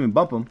 so I can't even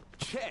bump him.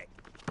 Check.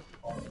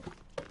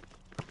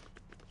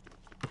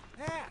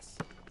 Pass.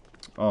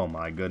 Oh,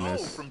 my Oh,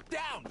 goodness. from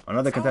down.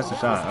 Another contested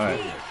shot. All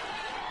right.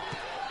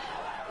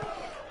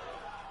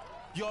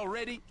 Y'all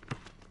ready?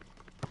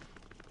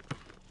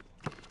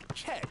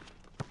 Check.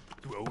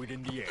 Throw it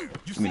in the air. You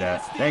Give me see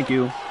that. steal? Thank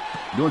you.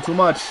 Doing too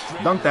much.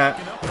 Dunk that.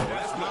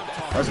 That's what I'm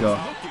talking Let's go.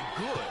 about. Looking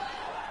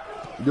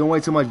good. You're doing way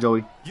too much,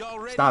 Joey. Y'all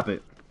ready? Stop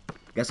it.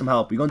 Get some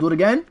help. You gonna do it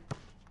again?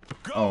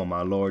 Go. Oh,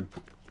 my Lord.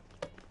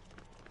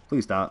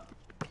 Please stop.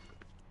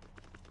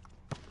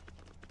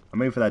 I'm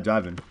ready for that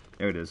driving.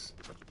 There it is.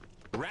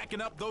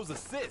 Racking up those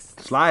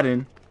assists.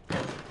 Sliding.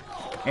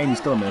 And you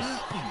still miss.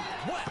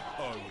 What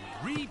a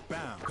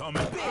Rebound.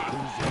 Coming big.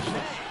 Lose your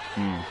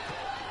chance.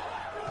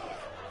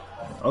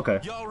 Okay.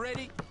 Y'all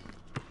ready?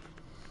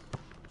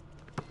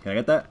 Can I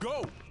get that?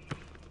 Go.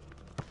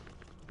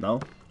 No.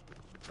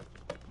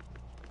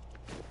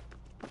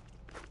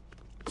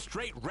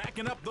 Straight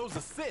racking up those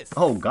assists.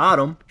 Oh, got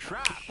him.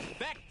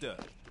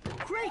 Trifecta.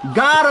 Great.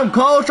 Got him,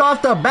 coach,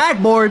 off the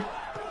backboard.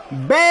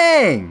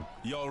 Bang.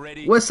 Y'all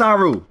ready? Where's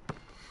Saru?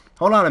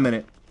 Hold on a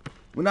minute.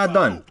 We're not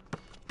done.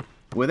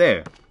 We're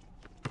there.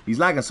 He's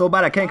lagging so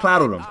bad I can't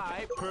cloud with him.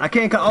 I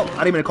can't. Oh,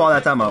 I didn't even call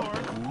that timeout.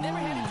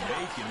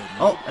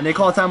 Oh, and they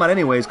call timeout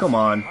anyways. Come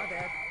on.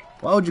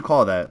 Why would you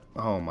call that?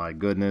 Oh my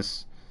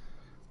goodness.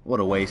 What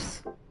a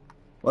waste.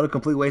 What a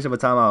complete waste of a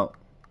timeout.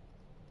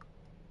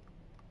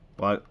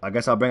 Well, I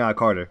guess I'll bring out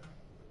Carter.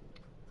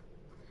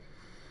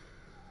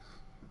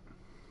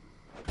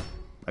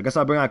 I guess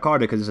I'll bring out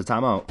Carter because it's a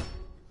timeout.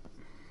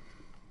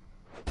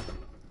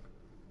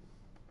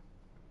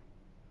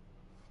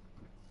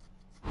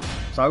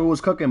 Saru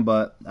was cooking,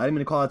 but I didn't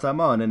mean to call that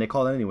timeout, and then they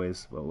called it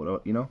anyways.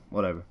 But, you know,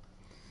 whatever.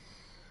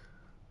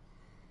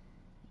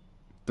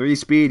 3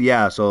 speed,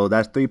 yeah, so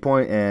that's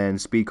 3-point and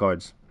speed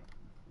cards.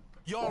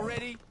 Y'all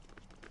ready?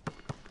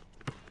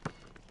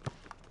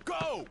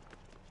 Go!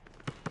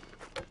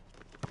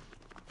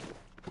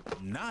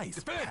 Nice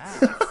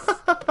pass.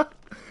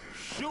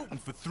 Shooting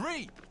for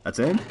 3. That's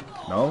in?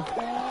 No?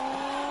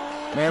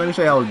 Man, let me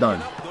show you how it was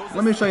done.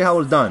 Let me show you how it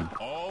was done.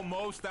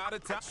 Almost out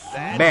of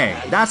time.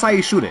 Bang. That's how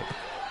you shoot it.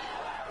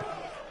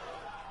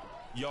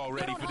 Y'all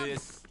ready for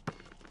this?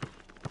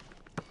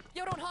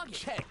 Yo, don't hog it.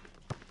 Check.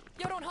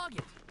 Yo, don't hog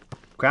it.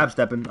 Crab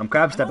stepping. I'm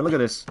crab stepping. Look at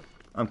this.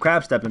 I'm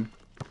crab stepping.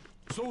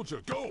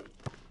 Soldier, go.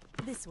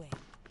 This way.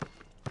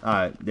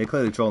 Alright, they're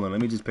clearly trolling. Let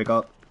me just pick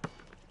up.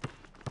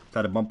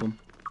 Try to bump them.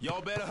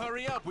 Y'all better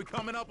hurry up. We're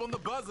coming up on the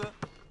buzzer.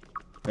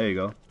 There you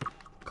go.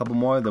 A couple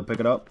more, they'll pick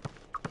it up.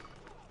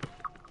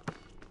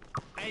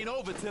 Ain't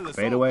over till it's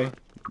Fade over. away.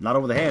 Not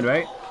over the hand,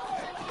 right?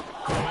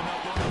 Coming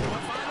up on the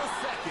final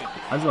second.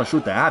 I'm just gonna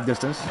shoot that half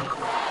distance.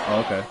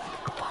 Oh, okay.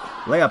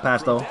 Layup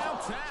pass though.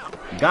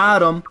 Downtown.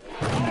 Got him.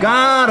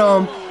 Got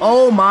him.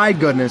 Oh my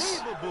goodness.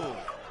 Unbelievable.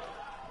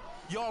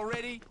 Y'all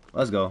ready?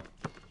 Let's go.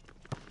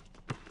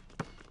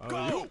 Go.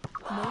 No change.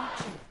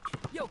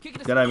 Yo, kick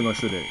it. They're not even gonna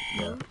shoot it.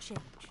 Yeah. No change.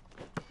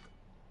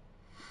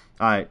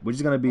 Alright, we're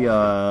just gonna be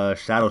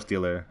Shadow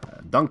Stealer.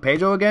 Dunk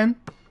Pedro again?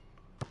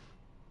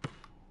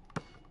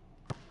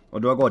 Or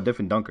do I go a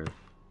different dunker?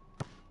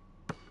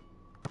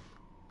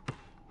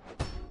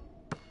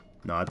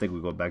 No, I think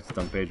we go back to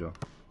Dunk Pedro.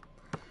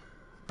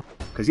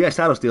 Because he has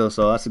Shadow Steal,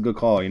 so that's a good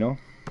call, you know?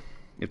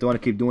 If they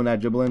want to keep doing that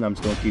dribbling, I'm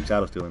just going to keep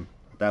Shadow Stealing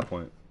at that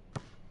point.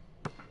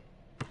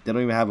 They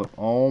don't even have a...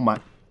 Oh my...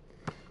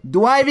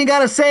 Do I even got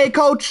to say,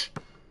 coach?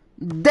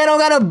 They don't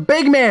got a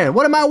big man.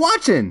 What am I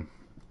watching?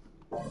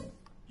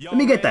 Let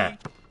me get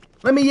that.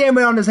 Let me yam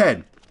it on his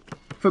head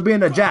for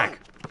being a jack.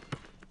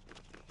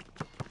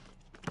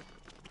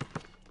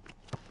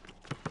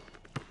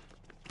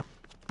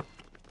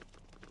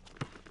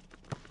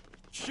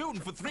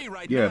 Shooting for 3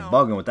 right You're now.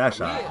 bugging with that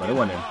shot, but it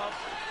went in.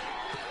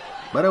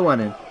 But it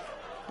went in.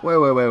 Wait.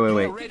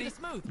 Ready?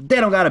 Smooth. They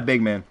don't got a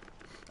big man.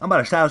 I'm about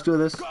to Shadow Steal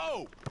this.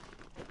 Go.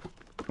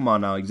 Come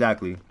on now,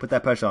 exactly. Put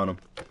that pressure on him.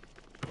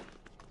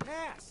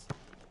 Pass.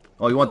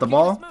 Oh, you want the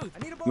ball?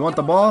 You want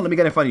the ball? Let me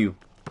get in front of you.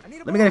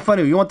 Let me get in front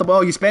of you. You want the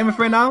ball? You spamming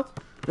for it now?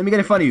 Let me get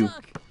in front of you.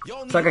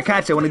 Y'all So I can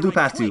catch it when they do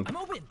pass to you. I'm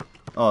open.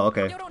 Oh,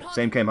 okay.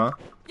 Same Same came, huh?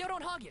 Yo,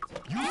 don't hog it.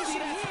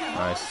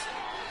 Nice.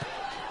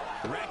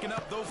 Racking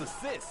up those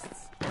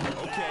assists.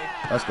 Okay.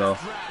 Let's go.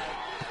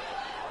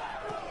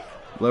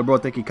 Little bro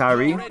think he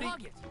Kyrie? Don't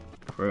hog it.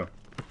 For real.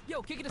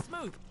 Yo, kick it to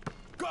smooth.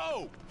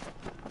 Go.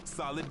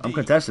 Solid. I'm D.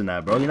 contesting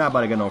that, bro. You're not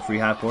about to get no free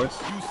half courts.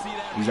 You see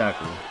that?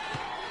 Exactly.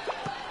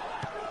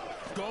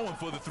 Going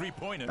for the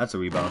 3-pointer. That's a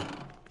rebound.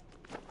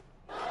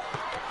 All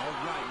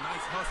right.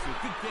 Nice hustle.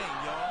 Good game,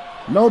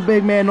 y'all. No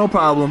big man, no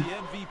problem. The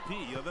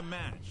MVP of the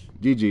match.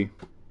 GG.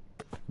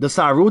 The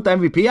Sarut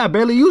MVP, I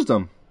barely used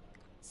him.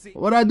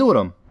 What did I do with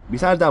him?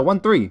 Besides that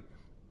 1-3.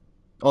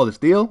 Oh, the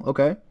steal?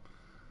 Okay.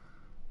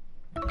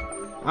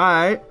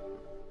 Alright.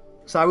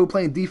 Saru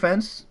playing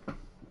defense.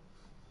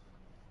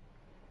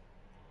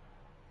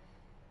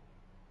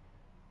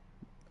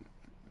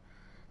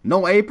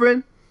 No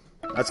apron?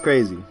 That's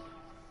crazy.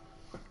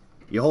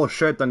 Your whole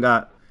shirt done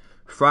got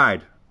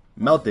fried.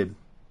 Melted.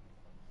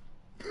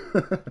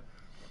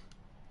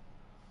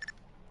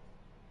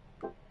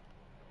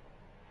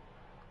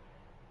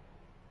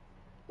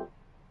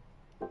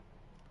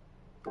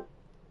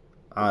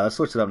 Alright, let's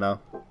switch it up now.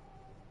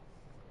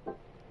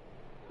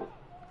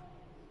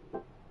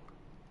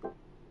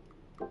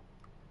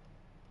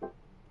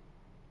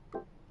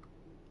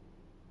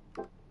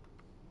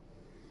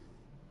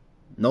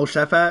 No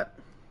chef hat?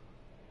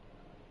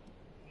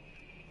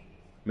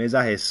 Man's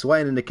out here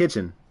sweating in the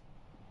kitchen.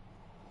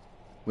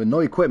 With no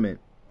equipment.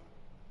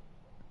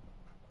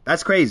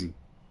 That's crazy.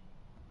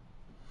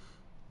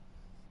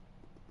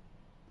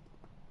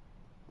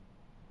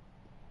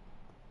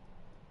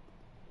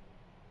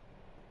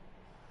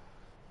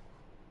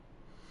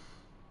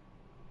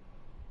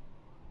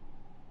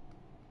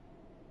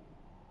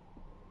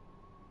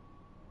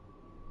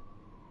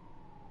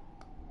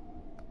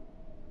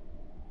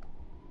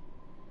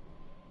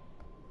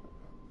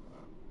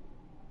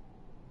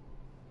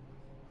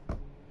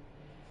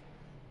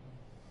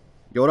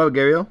 Yo, what up,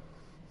 Gario?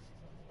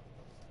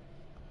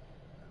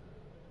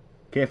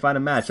 Can't find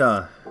a match,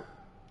 huh?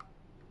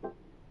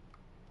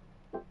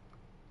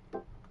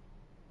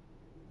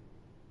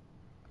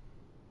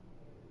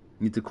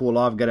 Need to cool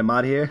off, get him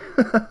out of here.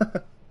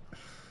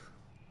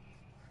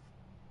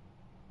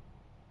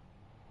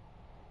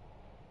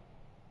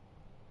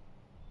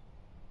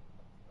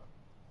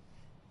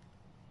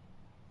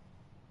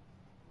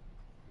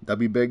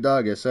 W big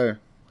dog, yes sir.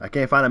 I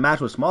can't find a match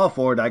with small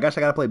forward. I guess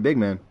I gotta play big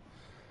man.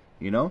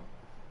 You know?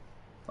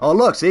 Oh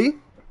look, see?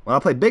 When I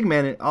play big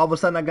man, all of a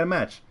sudden I get a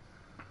match.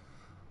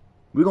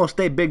 We're gonna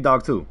stay big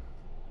dog too.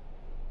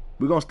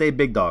 We're gonna stay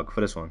big dog for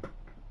this one.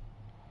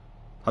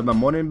 How's my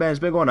morning band's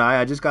been going?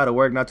 I just got to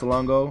work not too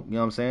long ago. You know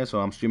what I'm saying? So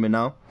I'm streaming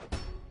now.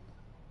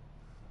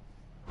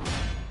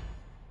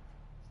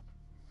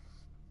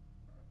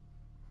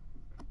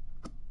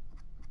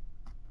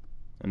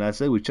 And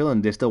that's it. We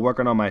chilling. They're still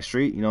working on my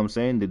street. You know what I'm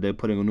saying? They're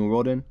putting a new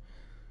road in.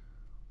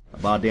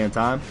 About damn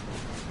time.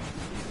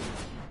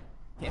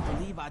 Can't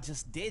believe I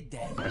just did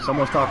that. And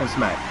someone's talking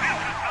smack.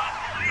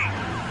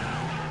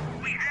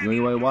 You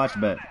ain't want to watch,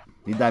 bet.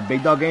 Need that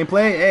big dog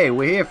gameplay? Hey,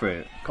 we're here for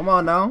it. Come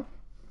on now.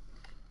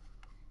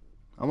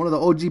 I'm one of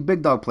the OG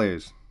big dog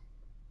players.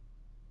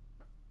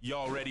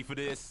 Y'all ready for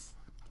this?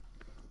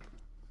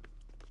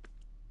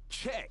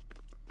 Check.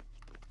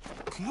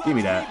 Give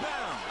me that.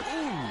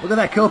 Look at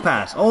that kill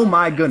pass. Oh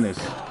my goodness.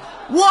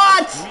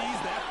 What?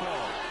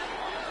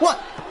 What?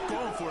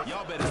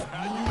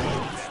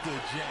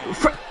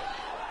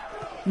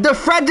 The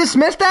Fred just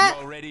missed that?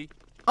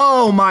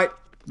 Oh my.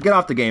 Get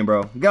off the game,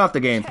 bro. Get off the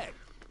game.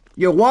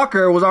 Your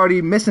Walker was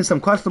already missing some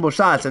questionable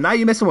shots, and now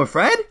you're missing with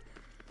Fred?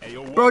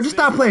 Bro, just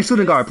stop playing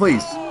shooting guard,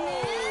 please.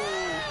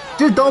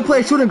 Just don't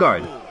play shooting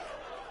guard.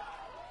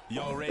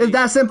 It's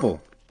that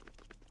simple.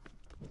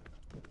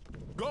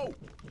 Go.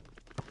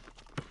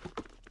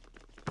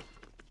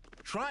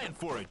 Trying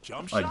for a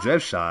jump shot. A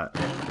drift shot.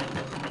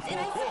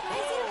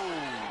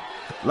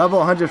 Level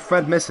 100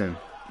 Fred missing.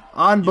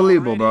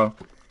 Unbelievable, bro.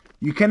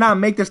 You cannot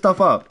make this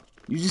stuff up.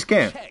 You just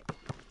can't.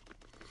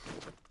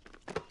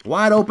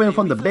 Wide open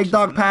from the big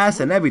dog pass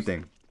and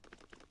everything.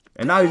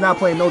 And now he's not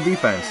playing no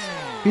defense.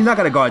 He's not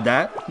going to guard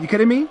that. You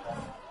kidding me?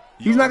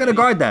 He's not going to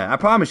guard that. I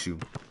promise you.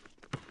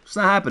 It's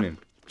not happening.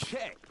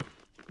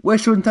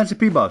 Where's shooting touch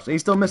P buffs? And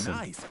he's still missing.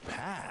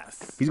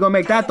 He's going to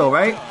make that though,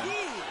 right?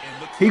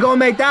 He going to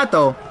make that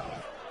though.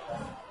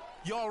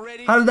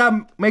 How does that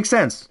make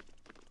sense?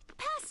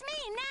 Pass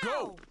me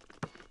now.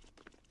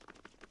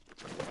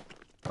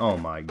 Oh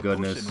my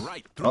goodness.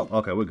 Oh,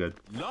 okay, we're good.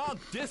 You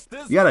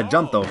gotta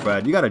jump though,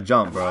 Fred. You gotta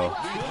jump, bro.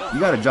 You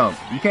gotta jump.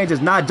 You can't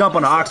just not jump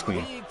on the Ox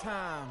Queen.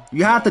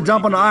 You have to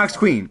jump on the Ox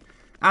Queen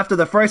after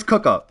the first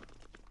cook up.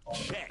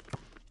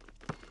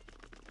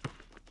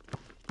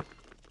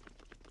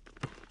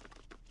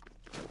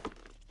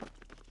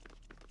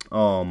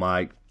 Oh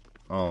my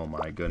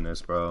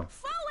goodness, bro.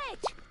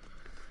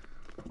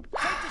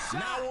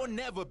 Now or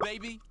never,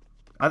 baby.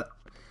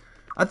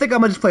 I think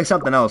I'm gonna just play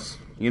something else,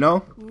 you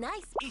know?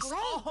 Nice play.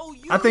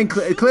 I think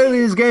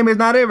clearly this game is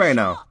not it right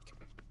now.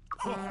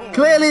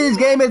 Clearly this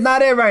game is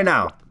not it right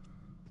now.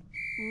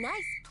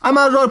 Nice. I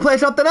might as well play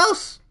something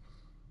else.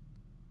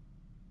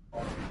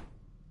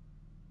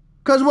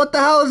 Cause what the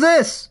hell is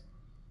this?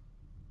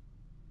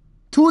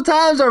 2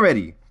 times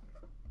already.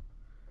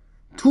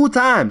 2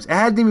 times. It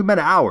hasn't even been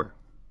an hour.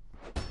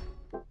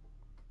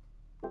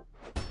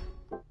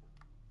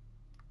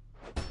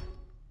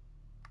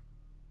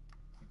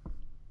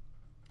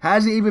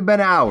 Hasn't even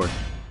been an hour.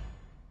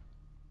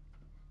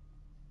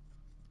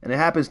 And it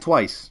happens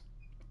twice.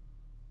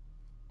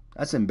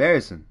 That's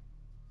embarrassing.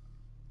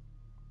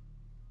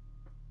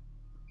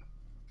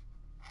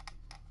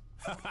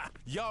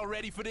 Y'all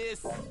ready for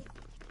this?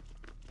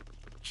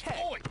 Check.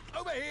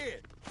 Over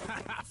here.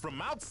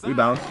 From outside.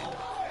 Rebound. Yep.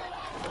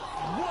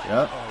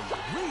 A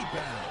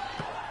rebound.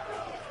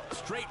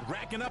 Straight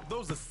racking up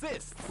those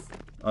assists.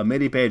 A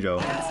midi Pedro.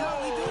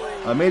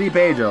 A midi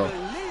Pedro.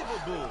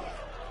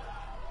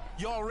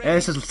 And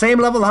it's the same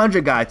level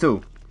 100 guy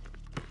too.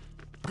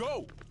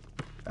 Go.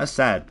 That's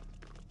sad.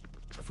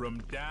 From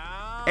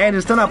down. And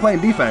they're still not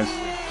playing defense.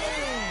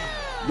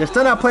 They're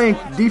still not playing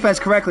defense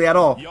correctly at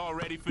all.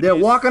 They're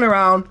walking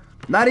around,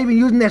 not even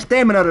using their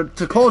stamina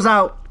to close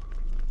out.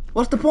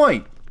 What's the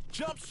point?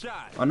 Jump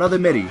shot. Another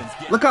midi.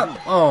 Look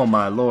up. Oh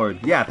my lord.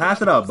 Yeah,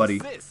 pass it up, buddy.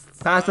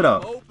 Pass it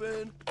up.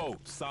 Open. Oh,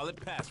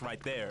 solid pass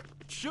right there.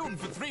 Shooting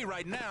for 3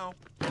 right now.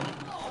 Those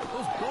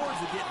boards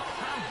are getting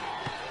pounded.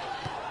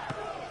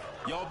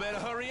 Y'all better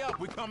hurry up.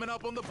 We're coming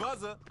up on the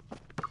buzzer.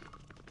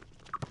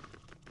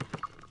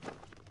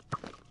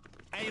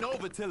 Ain't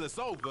over till it's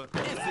over.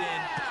 It's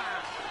in.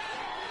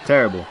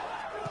 Terrible.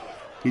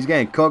 He's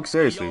getting cooked,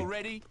 seriously. Y'all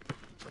ready?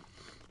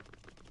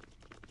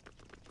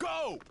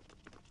 Go.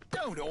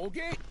 Don't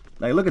okay.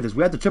 Like, look at this.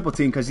 We have to triple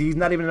team because he's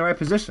not even in the right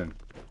position.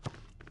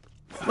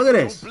 Look at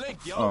this.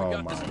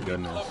 Oh my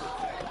goodness.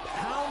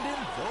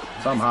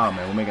 Somehow,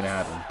 man, we're making it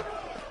happen.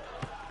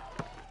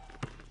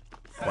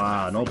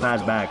 Wow, no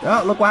pass back.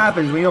 Oh, look what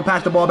happens when you don't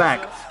pass the ball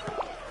back.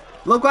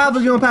 Look what happens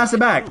when you don't pass it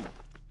back.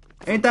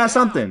 Ain't that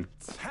something?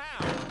 Town.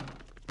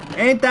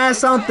 Ain't that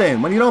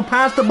something? When you don't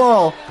pass the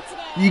ball,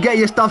 you get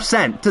your stuff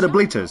sent to the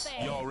bleachers.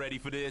 Y'all ready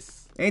for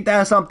this? Ain't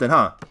that something,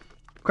 huh?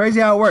 Crazy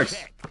how it works.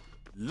 Check.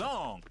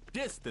 Long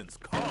distance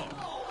call.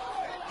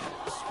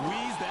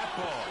 Squeeze that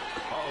ball.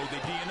 Uh-oh, they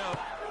D'ing up.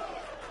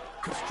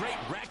 Straight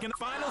racking.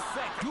 Final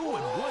second.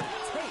 Doing what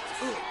it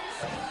takes.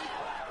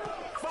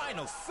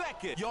 Final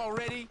second. Y'all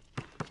ready?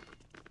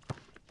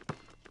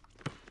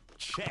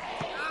 Check.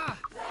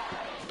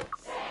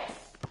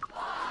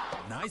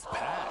 Nice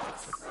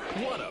pass.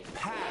 What a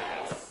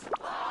pass.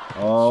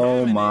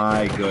 Oh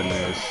my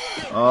goodness.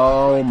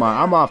 Oh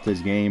my. I'm off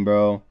this game,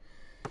 bro.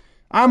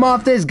 I'm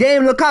off this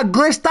game. Look how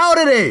glitched out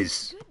it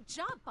is. Good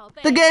job, Bob.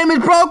 The game is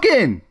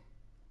broken.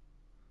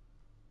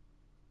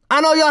 I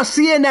know y'all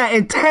seeing that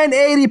in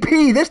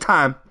 1080p this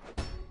time.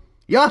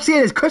 Y'all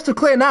seeing it's crystal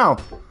clear now.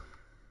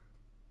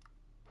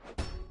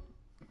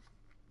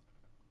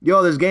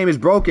 Yo, this game is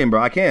broken,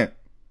 bro. I can't,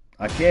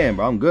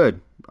 bro. I'm good.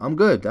 I'm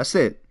good. That's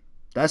it.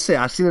 That's it.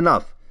 I've seen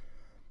enough.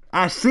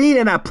 I've seen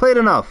and I played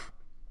enough.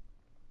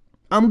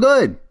 I'm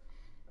good.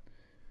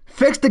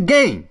 Fix the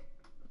game.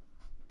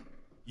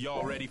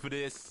 Y'all ready for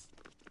this?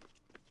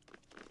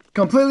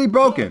 Completely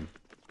broken.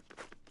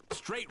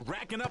 Straight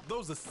racking up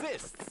those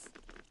assists.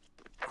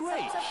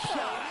 Great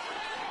shot.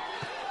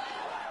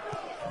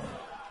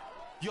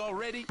 Y'all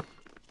ready?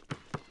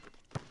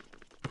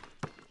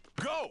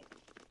 Go.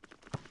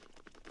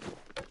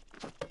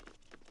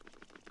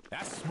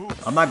 That's smooth.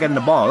 I'm not getting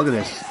the ball. Look at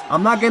this.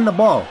 I'm not getting the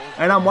ball.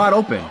 And I'm wide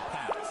open.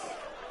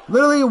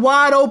 Literally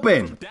wide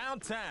open.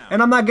 Downtown.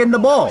 And I'm not getting the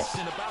ball.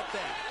 Question about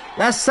that.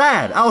 That's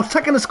sad. I was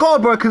checking the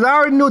scoreboard because I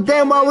already knew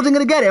damn well I wasn't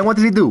going to get it. And what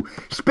does he do?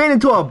 Spin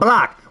into a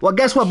block. Well,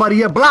 guess what, buddy?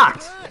 You're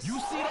blocked. You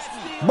see that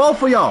steal?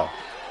 Both of y'all.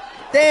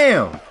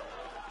 Damn.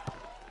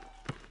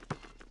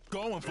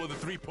 Going for the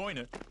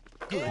three-pointer.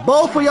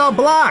 Both of y'all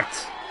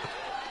blocked.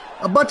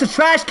 A bunch of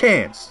trash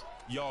cans.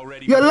 Y'all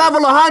ready? You're for level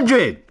this?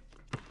 100.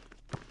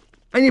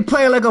 And you're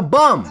playing like a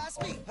bum.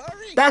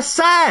 That's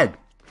sad.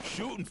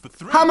 Shooting for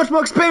three. How much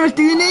more experience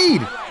do you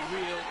need? Highlight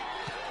reel.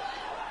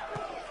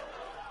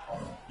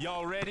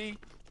 Y'all ready?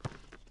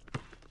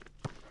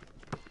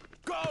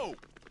 Go.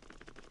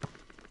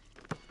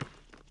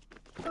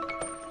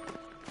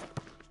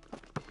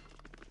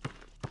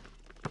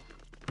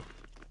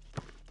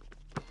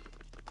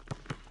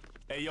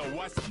 Hey, yo,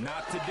 what's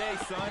not today,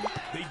 son?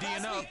 They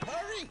D'ing up.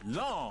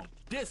 Long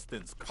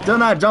distance. Still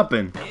not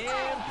jumping.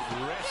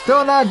 Impressive.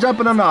 Still not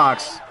jumping on the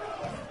ox.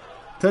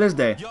 To this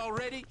day. Y'all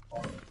ready?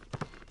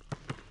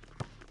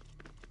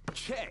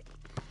 Check.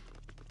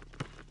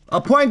 A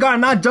point guard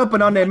not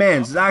jumping on their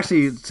mans is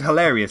actually it's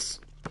hilarious.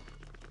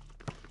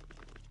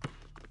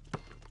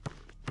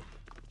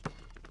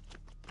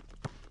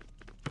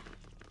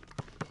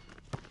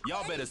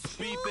 Y'all better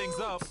speed things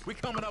up. We're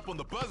coming up on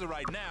the buzzer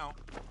right now.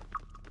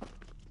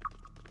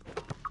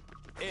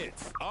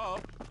 It's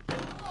up.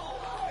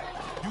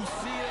 You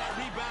see that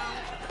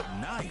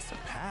rebound? Nice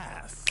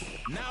pass.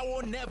 Now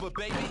or never,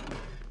 baby.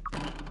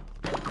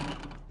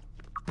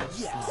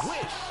 Yes.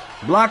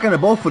 Wish. Blocking the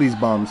both of these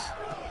bums.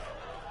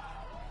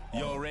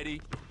 Y'all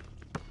ready?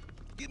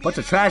 Bunch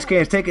of trash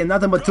cans taking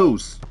nothing but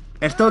twos.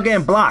 And still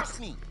getting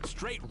blocked.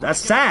 Straight. That's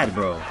sad,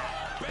 bro.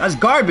 That's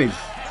garbage.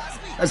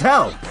 That's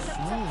hell.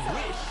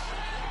 Wish.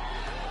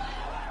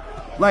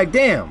 Like,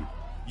 damn.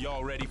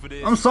 Y'all ready for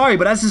this? I'm sorry,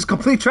 but that's just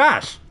complete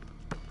trash.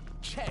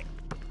 Check.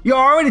 You're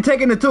already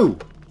taking the two.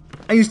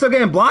 And you still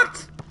getting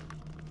blocked?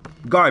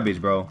 Garbage,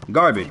 bro.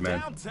 Garbage, man.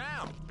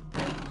 Downtown.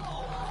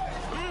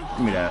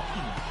 Give me that.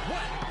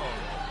 What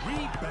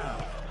a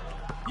rebound.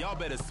 Y'all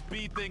better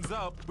speed things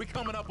up. We're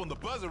coming up on the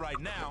buzzer right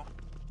now.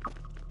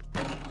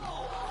 Hey,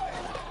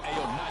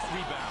 yo, nice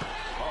rebound.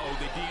 Uh-oh,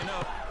 they D'ing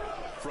up.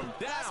 From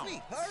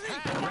down.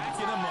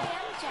 Racking them up.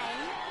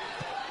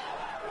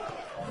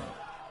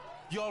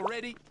 Y'all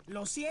ready?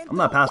 I'm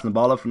not passing the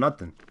ball up for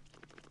nothing.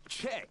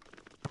 Check.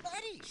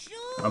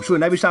 I'm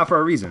shooting every shot for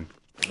a reason.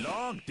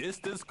 Long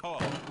distance call.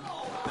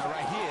 Now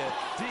right here,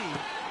 D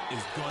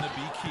is gonna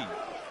be key.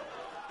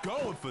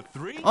 Going for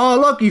three. Oh,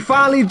 look, you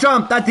finally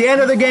jumped at the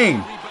end of the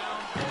game. Rebound.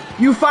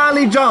 You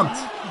finally jumped.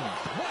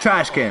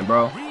 Trash can,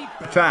 bro.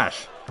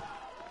 Trash.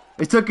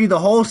 It took you the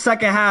whole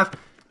second half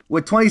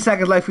with 20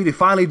 seconds left for you to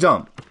finally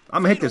jump.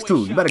 I'm gonna hit this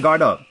too. You better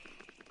guard up.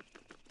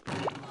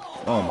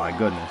 Oh my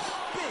goodness.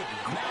 Big.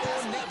 Now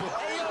or never.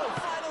 Hey, yo,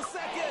 final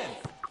second.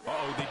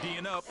 Uh-oh, they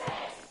D'ing up.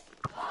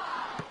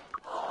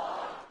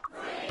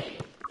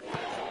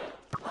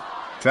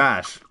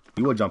 Trash.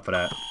 You would jump for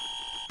that.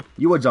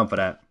 You would jump for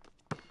that.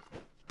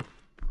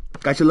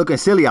 Got you looking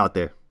silly out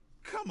there.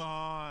 Come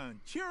on,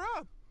 cheer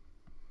up.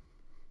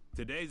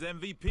 Today's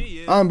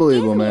MVP is...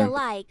 Unbelievable, Give me a man.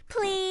 like,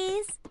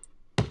 please.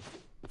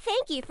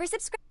 Thank you for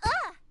subscribing.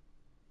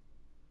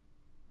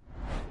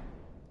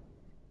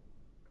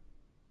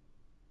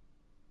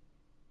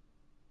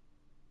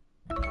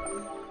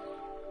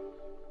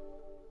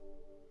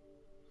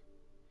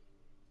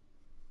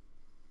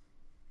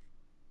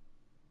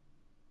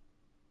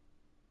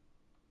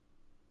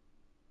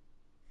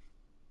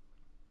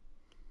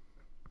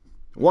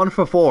 1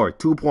 for 4,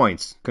 2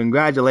 points.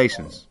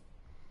 Congratulations.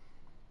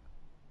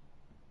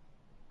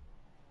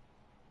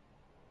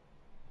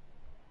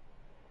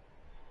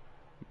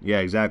 Yeah,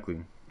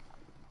 exactly.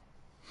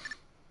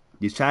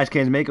 These trash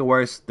cans make it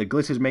worse. The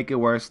glitches make it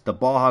worse. The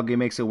ball hogging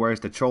makes it worse.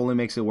 The trolling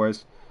makes it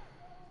worse.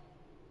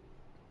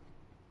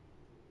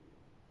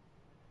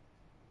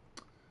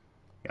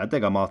 Yeah, I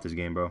think I'm off this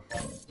game, bro.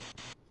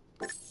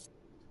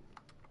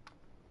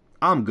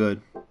 I'm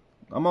good.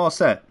 I'm all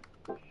set.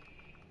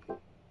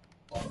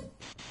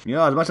 You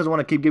know, as much as I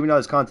want to keep giving you all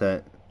this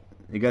content,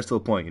 it gets to a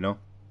point, you know?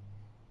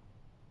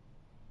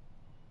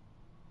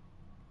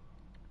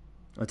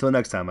 Until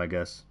next time, I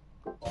guess.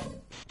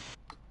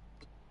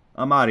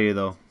 I'm out of here,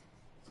 though.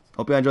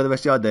 Hope you enjoy the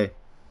rest of your day.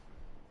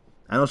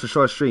 I know it's a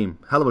short stream.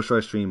 Hell of a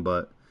short stream,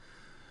 but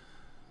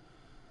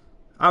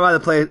I'd rather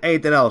play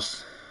anything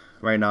else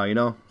right now, you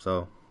know?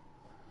 So,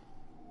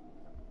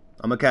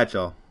 I'm going to catch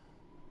y'all.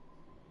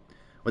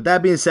 With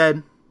that being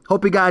said,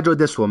 hope you guys enjoyed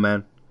this one,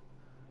 man.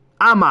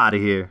 I'm out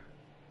of here.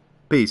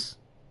 Peace.